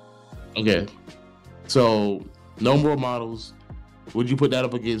Models. Okay, so No Role Models. Would you put that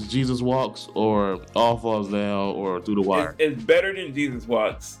up against Jesus Walks or All Falls Down or Through the Wire? It's better than Jesus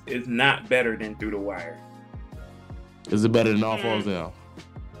Walks. It's not better than Through the Wire. Is it better than All Falls Down?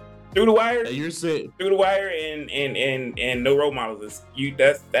 Through the Wire. You're saying Through the Wire and No Role Models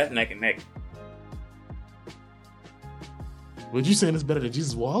that's neck and neck. Would you saying it's better than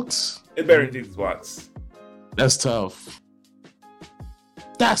Jesus Walks? It's better than Jesus Walks. That's tough.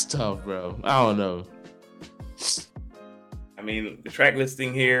 That's tough, bro. I don't know. I mean, the track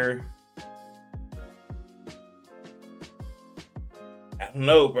listing here. I don't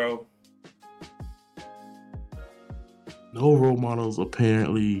know, bro. No Role Models,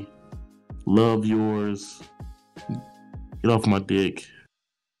 apparently. Love Yours. Get Off My Dick.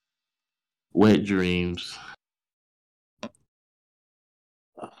 Wet Dreams.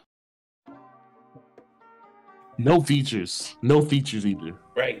 No features. No features either.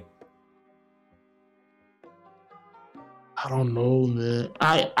 Right. I don't know, man.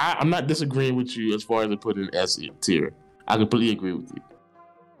 I'm not disagreeing with you as far as putting an S tier. I completely agree with you.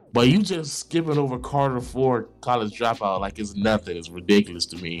 But you just skipping over Carter 4 College Dropout like it's nothing. It's ridiculous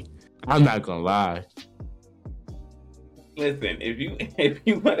to me. I'm not gonna lie. Listen, if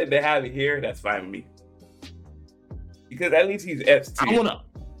you wanted to have it here, that's fine with me. Because at least he's F tier.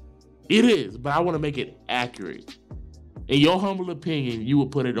 It is, but I want to make it accurate. In your humble opinion, you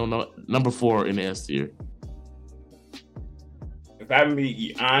would put it on number 4 in the S tier. If I'm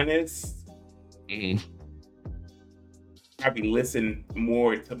being honest, I'd be listening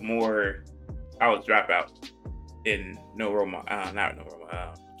more to College Dropout in No Role Model,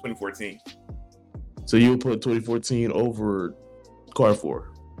 2014. So you would put 2014 over Carter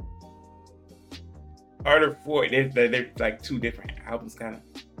 4? Carter 4, they're like two different albums, kind of.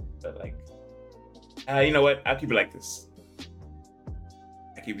 But like, you know what? I'll keep it like this.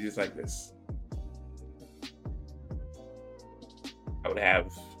 I keep it just like this. I would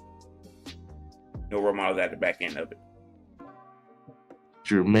have No Role Models at the back end of it.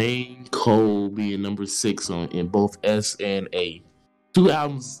 Jermaine Cole being number 6 in both S and A. 2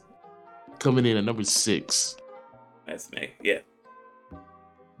 albums coming in at number 6. That's me. Yeah.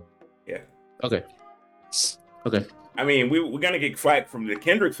 Yeah. Okay. I mean, we're gonna get flack from the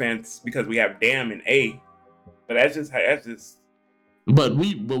Kendrick fans because we have Damn and A, but that's just. But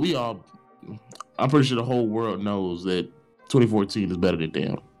we all, I'm pretty sure the whole world knows that 2014 is better than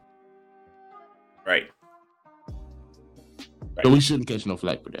Damn. Right. So we shouldn't catch no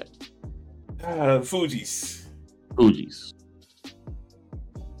flack for that. Fugees.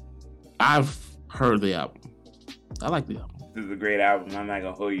 I've heard the album. I like the album. This is a great album. I'm not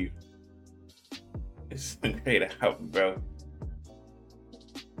gonna hold you. It's a great album, bro.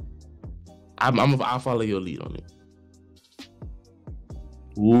 I'll follow your lead on it.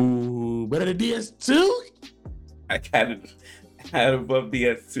 Ooh, better than DS2? I got it above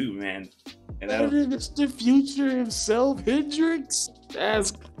DS2, man. You Better know? than Mr. Future himself, Hendrix?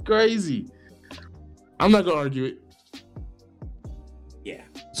 That's crazy. I'm not gonna argue it. Yeah.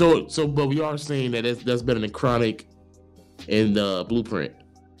 But we are saying that that's better than Chronic and Blueprint.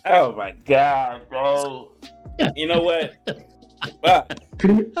 Oh my god, bro. You know what?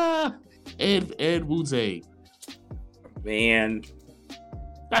 and Wu-Tang. Man.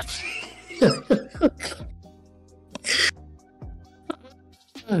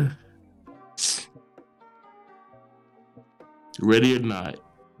 Ready or not.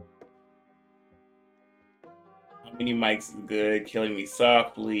 How many mics is good? Killing Me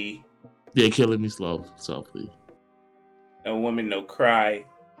Softly. Yeah, Killing Me Softly. No Woman, No Cry.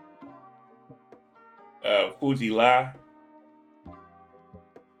 Fuji La.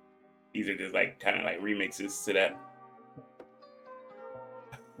 These are just like kind of like remixes to that.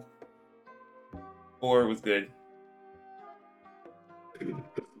 4 was good.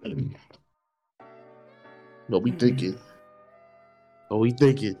 What we thinking?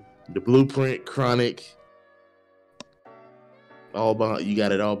 The Blueprint, Chronic, all behind. You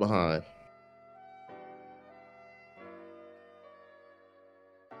got it all behind.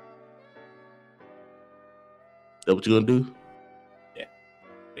 That what you gonna do? Yeah,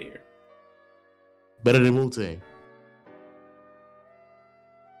 there. Better than Wu-Tang.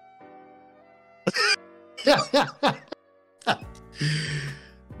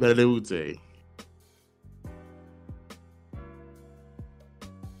 Better than Wu-Tang.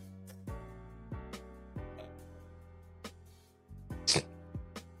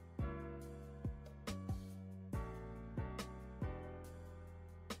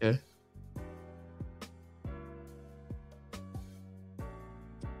 Yeah.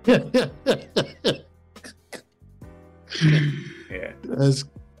 Yeah. That's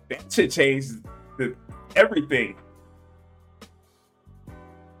That shit changed everything.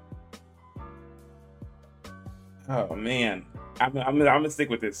 Oh man, I'm gonna stick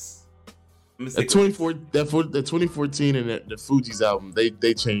with this. I'm gonna stick with this. the 2014 and the Fugees album,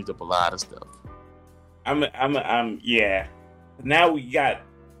 they changed up a lot of stuff. Yeah. Now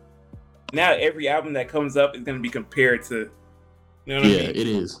every album that comes up is gonna be compared to. You know what I mean?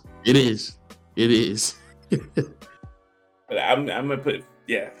 It is. But I'm gonna put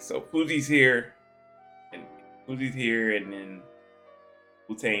So Fuji's here, and then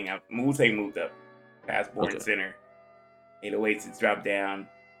Wu-Tang moved up, Passport and Center. 808s it's dropped down.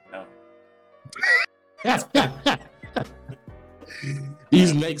 No.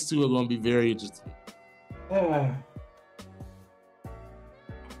 These next two are gonna be very interesting.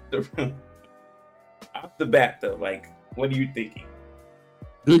 Off the bat though, like, what are you thinking?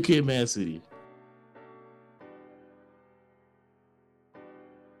 Good Kid, Mad City.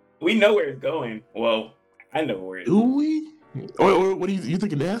 We know where it's going. Well, I know where it's going. Do we? Or what are you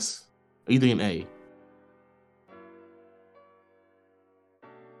thinking? S? Or are you thinking A?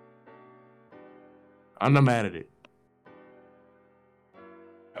 I'm not mad at it.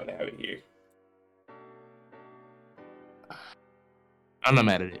 I would have it here. I'm not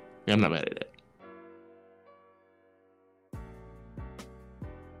mad at it. Yeah, I'm not mad at it.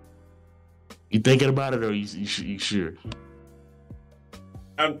 You thinking about it, or you sure?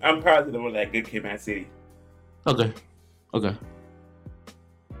 I'm positive on that Good Kid, Mad City. Okay.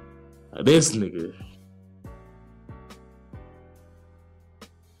 This nigga.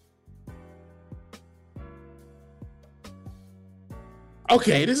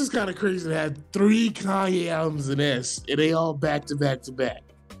 Okay, this is kind of crazy to have 3 Kanye albums in S, and they all back to back to back.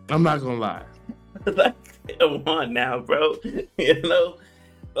 I'm not gonna lie. Like, come on now, bro. You know,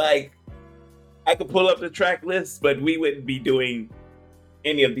 like, I could pull up the track list, but we wouldn't be doing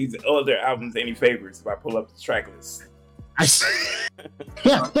any of these other albums any favors if I pull up the track list. I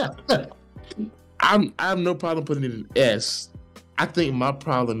have no problem putting it in S. I think my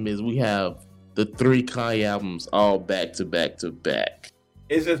problem is we have the 3 Kanye albums all back to back to back.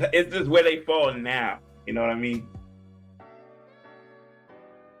 It's just where they fall now. You know what I mean?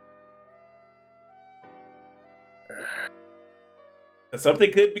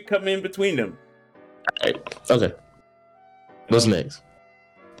 Something could be coming in between them. All right. Okay. What's next?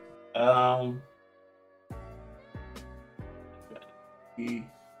 Hell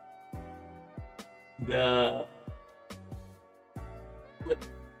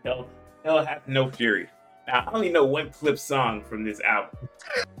Hath No Fury. Now, I only know one clip song from this album.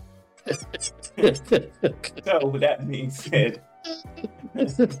 So, with that being said, I'll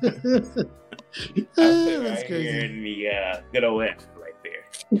put right here in the good old F right there.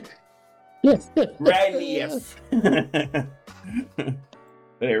 Right in the F.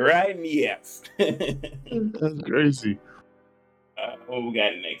 Put it right in the F. That's crazy. What we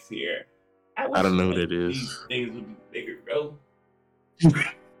got next here? I don't know who that is. These things would be bigger, bro.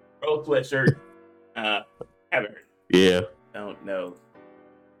 Bro sweatshirt. Haven't heard. Yeah. Don't know.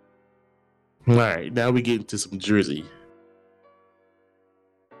 All right, now we get into some Jersey.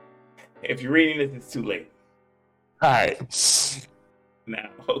 If you're reading this, it's too late. All right. Now,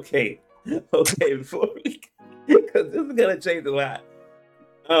 okay, before we, because this is gonna change a lot.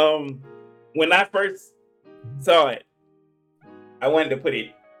 When I first saw it, I wanted to put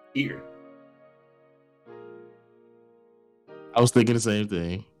it here. I was thinking the same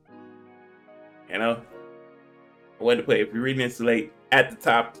thing. You know, I wanted to put, if you're reading this late, at the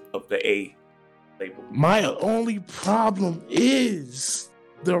top of the A label. My only problem is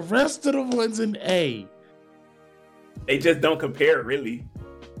the rest of the ones in A. They just don't compare, really.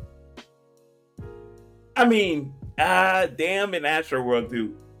 I mean, damn, and Astro World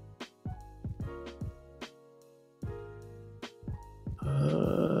do.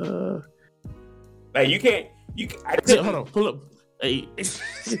 Like you can't. Hold on, pull up. Hey.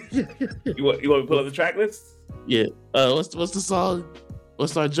 You want to pull up the track list? Yeah. What's the song?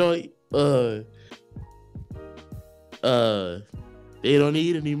 What's our joint? They don't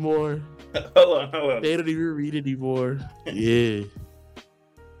need anymore. Hold on. They don't even read anymore. Yeah.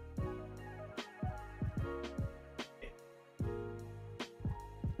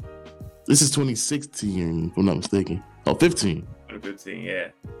 This is 2016, if I'm not mistaken. Oh, 15. 2015, yeah.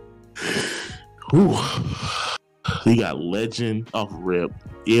 Whew. We got Legend off rip,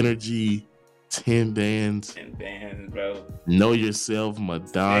 Energy, 10 bands. 10 bands, bro. Know Yourself,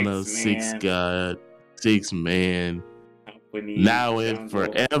 Madonna, 6 Six Man. God, 6 Man. Company, Now and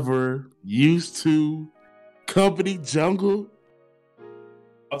Jungle. Forever, Used To, Company, Jungle.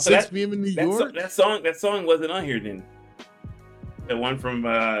 Oh, so 6 p.m. in New York. That song wasn't on here then. The one from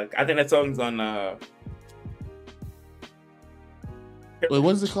I think that song's on Wait,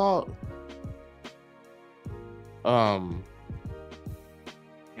 what is it called? what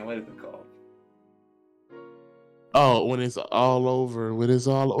is it called? Oh, when it's all over. What is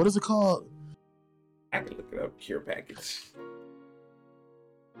it called? I can look it up. Care Package.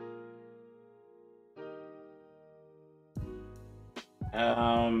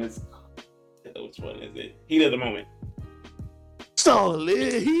 Which one is it? Heat of the Moment. So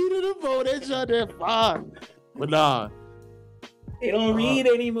lit, heat of the moment, that shot that fire. But nah. They don't read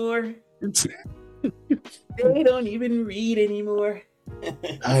anymore. They don't even read anymore.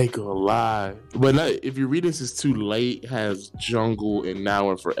 I ain't gonna lie. But if you read this, It's Too Late has Jungle and Now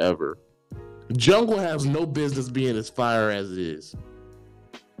and Forever. Jungle has no business being as fire as it is.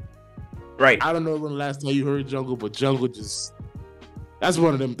 Right. I don't know when the last time you heard Jungle, but Jungle just that's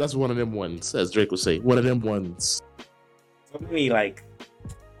one of them ones, as Drake would say. One of them ones. So many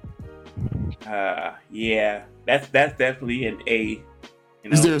yeah. That's definitely an A. You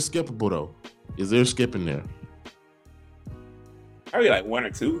know? Is there a skippable though? Is there a skip in there? Probably like one or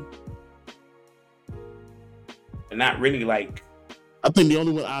two. But not really like. I think the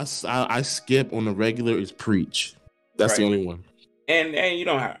only one I skip on the regular is Preach. That's the Right. only one. And you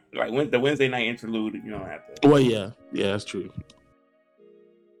don't have the Wednesday night interlude. You don't have to. Well, yeah, that's true.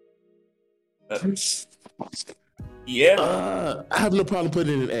 Yeah. I have no problem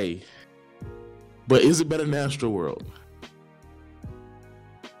putting it in A. But is it better than Astro World?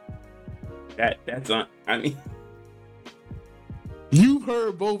 That's on. I mean, You've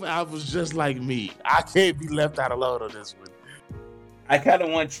heard both albums just like me. I can't be left out alone on this one. I kind of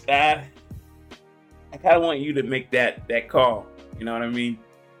want you to make that call. You know what I mean?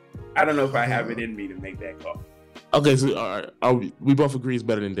 I don't know if I have it in me to make that call. Okay, so all right, we both agree it's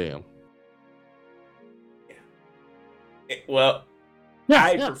better than Damn. Well,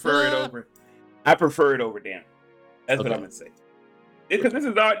 I prefer it over. I prefer it over Damn. That's what Okay. I'm gonna say. Because this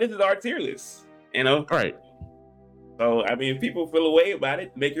is our tier list. You know. All right. So I mean, if people feel a way about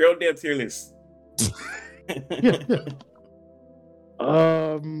it, make your own damn tier list.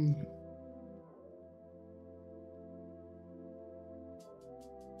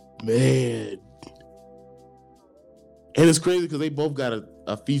 Man. And it's crazy because they both got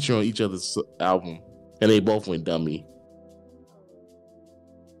a feature on each other's album, and they both went dummy.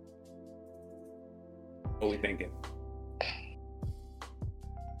 What we thinking?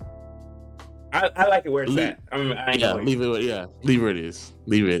 I like it where it's at. I mean, I ain't going. Leave it where it is.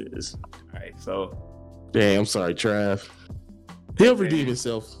 Leave it as it is. All right, so Damn, I'm sorry, Trav. He'll redeem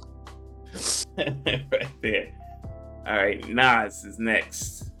himself. right there. All right, Nas is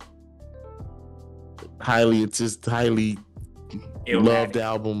next. Highly loved Illmatic.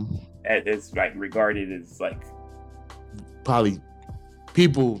 album. That is like regarded as like Probably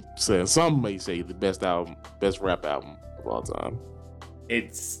people say, some may say the best rap album of all time.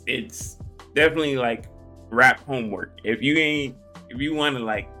 It's definitely like rap homework. If you want to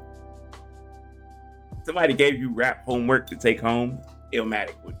like, somebody gave you rap homework to take home,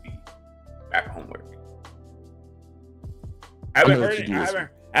 Illmatic would be rap homework. I haven't heard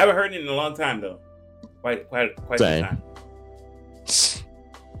it in a long time though. Quite some time.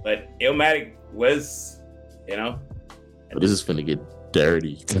 But Illmatic was, But this is finna get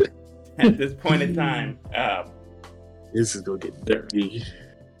dirty. At this point in time, this is gonna get dirty.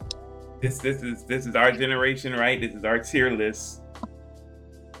 This is our generation, right? This is our tier list.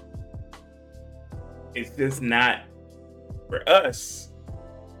 It's just not for us.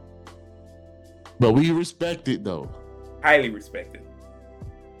 But we respect it though. Highly respected.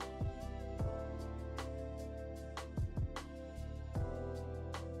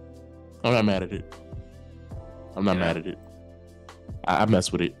 I'm not mad at it. I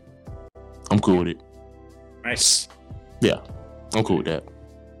mess with it. I'm cool with it. Right. Yeah, I'm cool with that.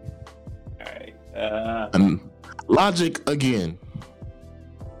 All right. Logic again.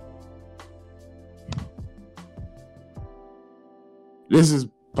 This is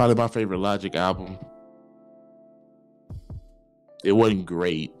probably my favorite Logic album. It wasn't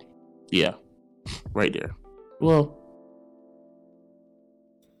great. Yeah, right there. Well,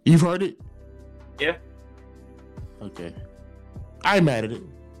 you've heard it? Yeah. Okay. I ain't mad at it.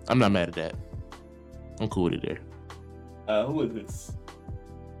 I'm not mad at that. I'm cool with it there. Who is this?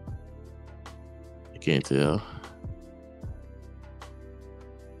 I can't tell.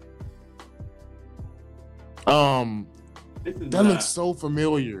 That looks so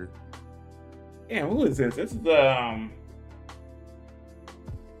familiar. Yeah, who is this? This is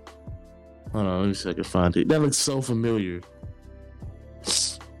Hold on, let me see if I can find it. That looks so familiar.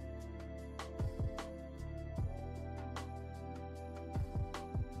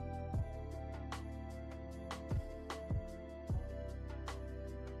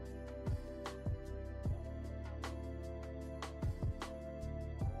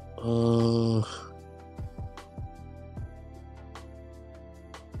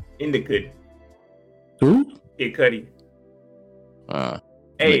 Indica. Who? Kid Cudi.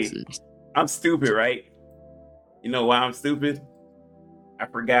 Hey, I'm stupid, right? You know why I'm stupid? I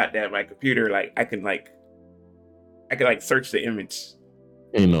forgot that my computer, I can search the image.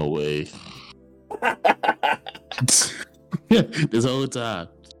 Ain't no way. This whole time.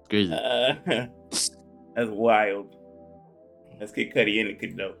 Crazy. That's wild. That's Kid Cudi Indica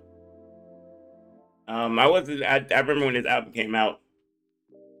though. I remember when this album came out.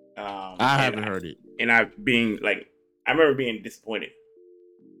 I haven't heard it. And I remember being disappointed.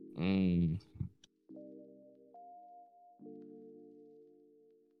 Yeah,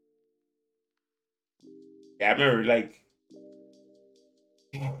 I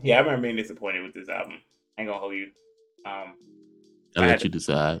remember being disappointed with this album. I ain't gonna hold you. I'll let you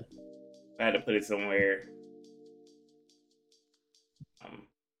decide. I had to put it somewhere.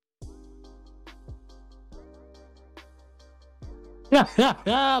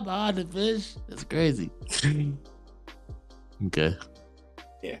 Behind the fish. That's crazy. Okay.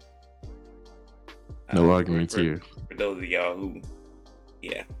 Yeah. No arguments here. For those of y'all who,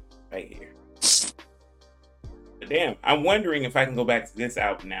 right here. But damn, I'm wondering if I can go back to this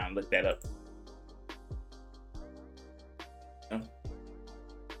album now and look that up. No?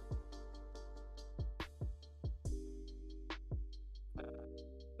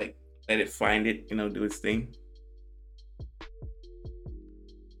 Let it find it, do its thing.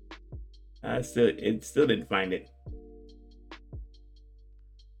 It still didn't find it.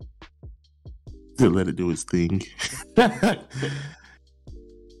 Still let it do its thing. Hold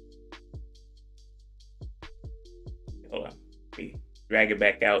on. We drag it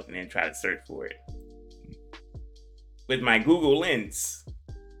back out and then try to search for it. With my Google Lens.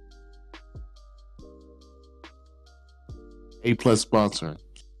 A+ sponsor.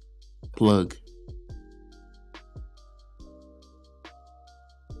 Plug.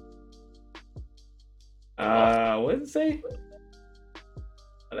 What does it say?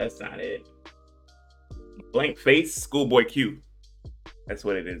 Oh, that's not it. Blank Face, Schoolboy Q. That's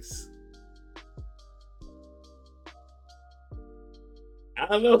what it is. I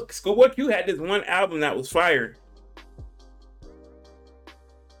don't know. Schoolboy Q had this one album that was fire.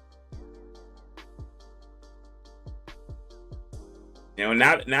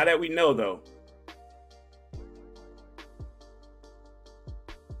 Now that we know though.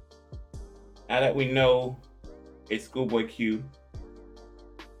 Now that we know it's Schoolboy Q.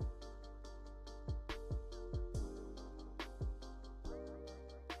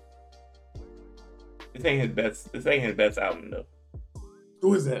 This ain't his best album though.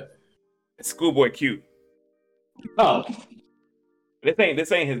 Who is that? It's Schoolboy Q. Oh, This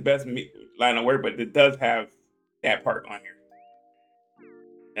ain't his best line of work, but it does have that part on here.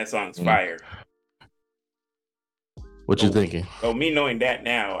 That song's fire. What you thinking? So me knowing that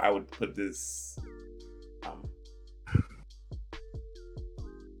now, I would put this.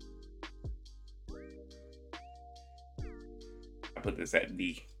 I put this at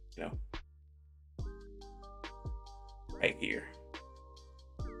D. You know, right here.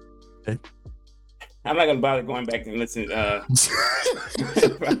 Okay. I'm not gonna bother going back and listen. We're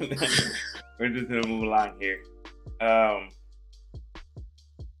just gonna move along here. I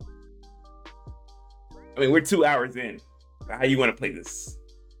mean, we're 2 hours in. How you want to play this?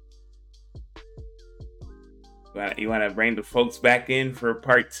 You want to bring the folks back in for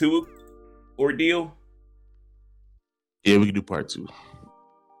part 2 ordeal? Yeah, we can do part 2.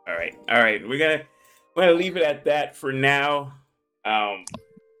 All right. We're gonna leave it at that for now.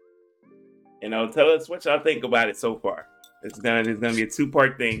 Tell us what y'all think about it so far. It's gonna be a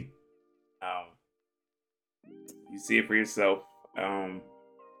 2-part thing. You see it for yourself. And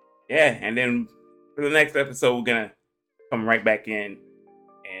then for the next episode, we're gonna come right back in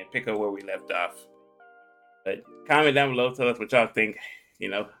and pick up where we left off. But comment down below, tell us what y'all think. You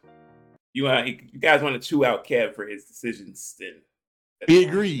guys want to chew out Kev for his decisions? Then he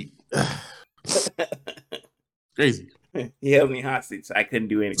agreed. Crazy. He held me hostage. I couldn't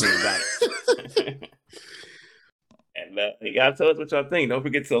do anything about it. And y'all tell us what y'all think. Don't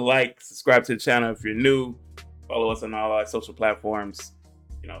forget to like, subscribe to the channel if you're new. Follow us on all our social platforms.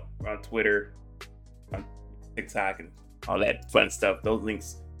 We're on Twitter, on TikTok, and all that fun stuff. Those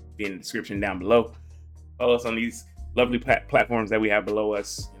links be in the description down below. Follow us on these lovely platforms that we have below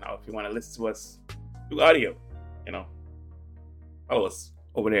us. If you want to listen to us through audio, follow us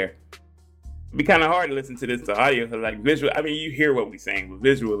over there. It'd be kind of hard to listen to this to audio because, like, visual. I mean, you hear what we're saying, but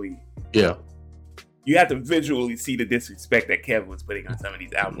visually, yeah, you have to visually see the disrespect that Kev was putting on some of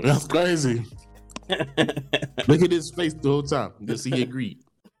these albums. That's crazy. Look at his face the whole time. Just he agreed.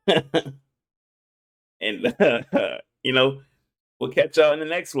 And we'll catch y'all in the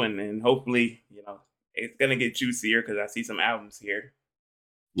next one, and hopefully, it's gonna get juicier because I see some albums here.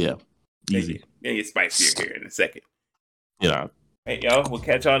 Yeah, easy. Gonna get spicier here in a second. Yeah. Hey, y'all, we'll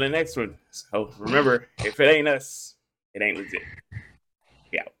catch y'all in the next one. So remember, if it ain't us, it ain't legit.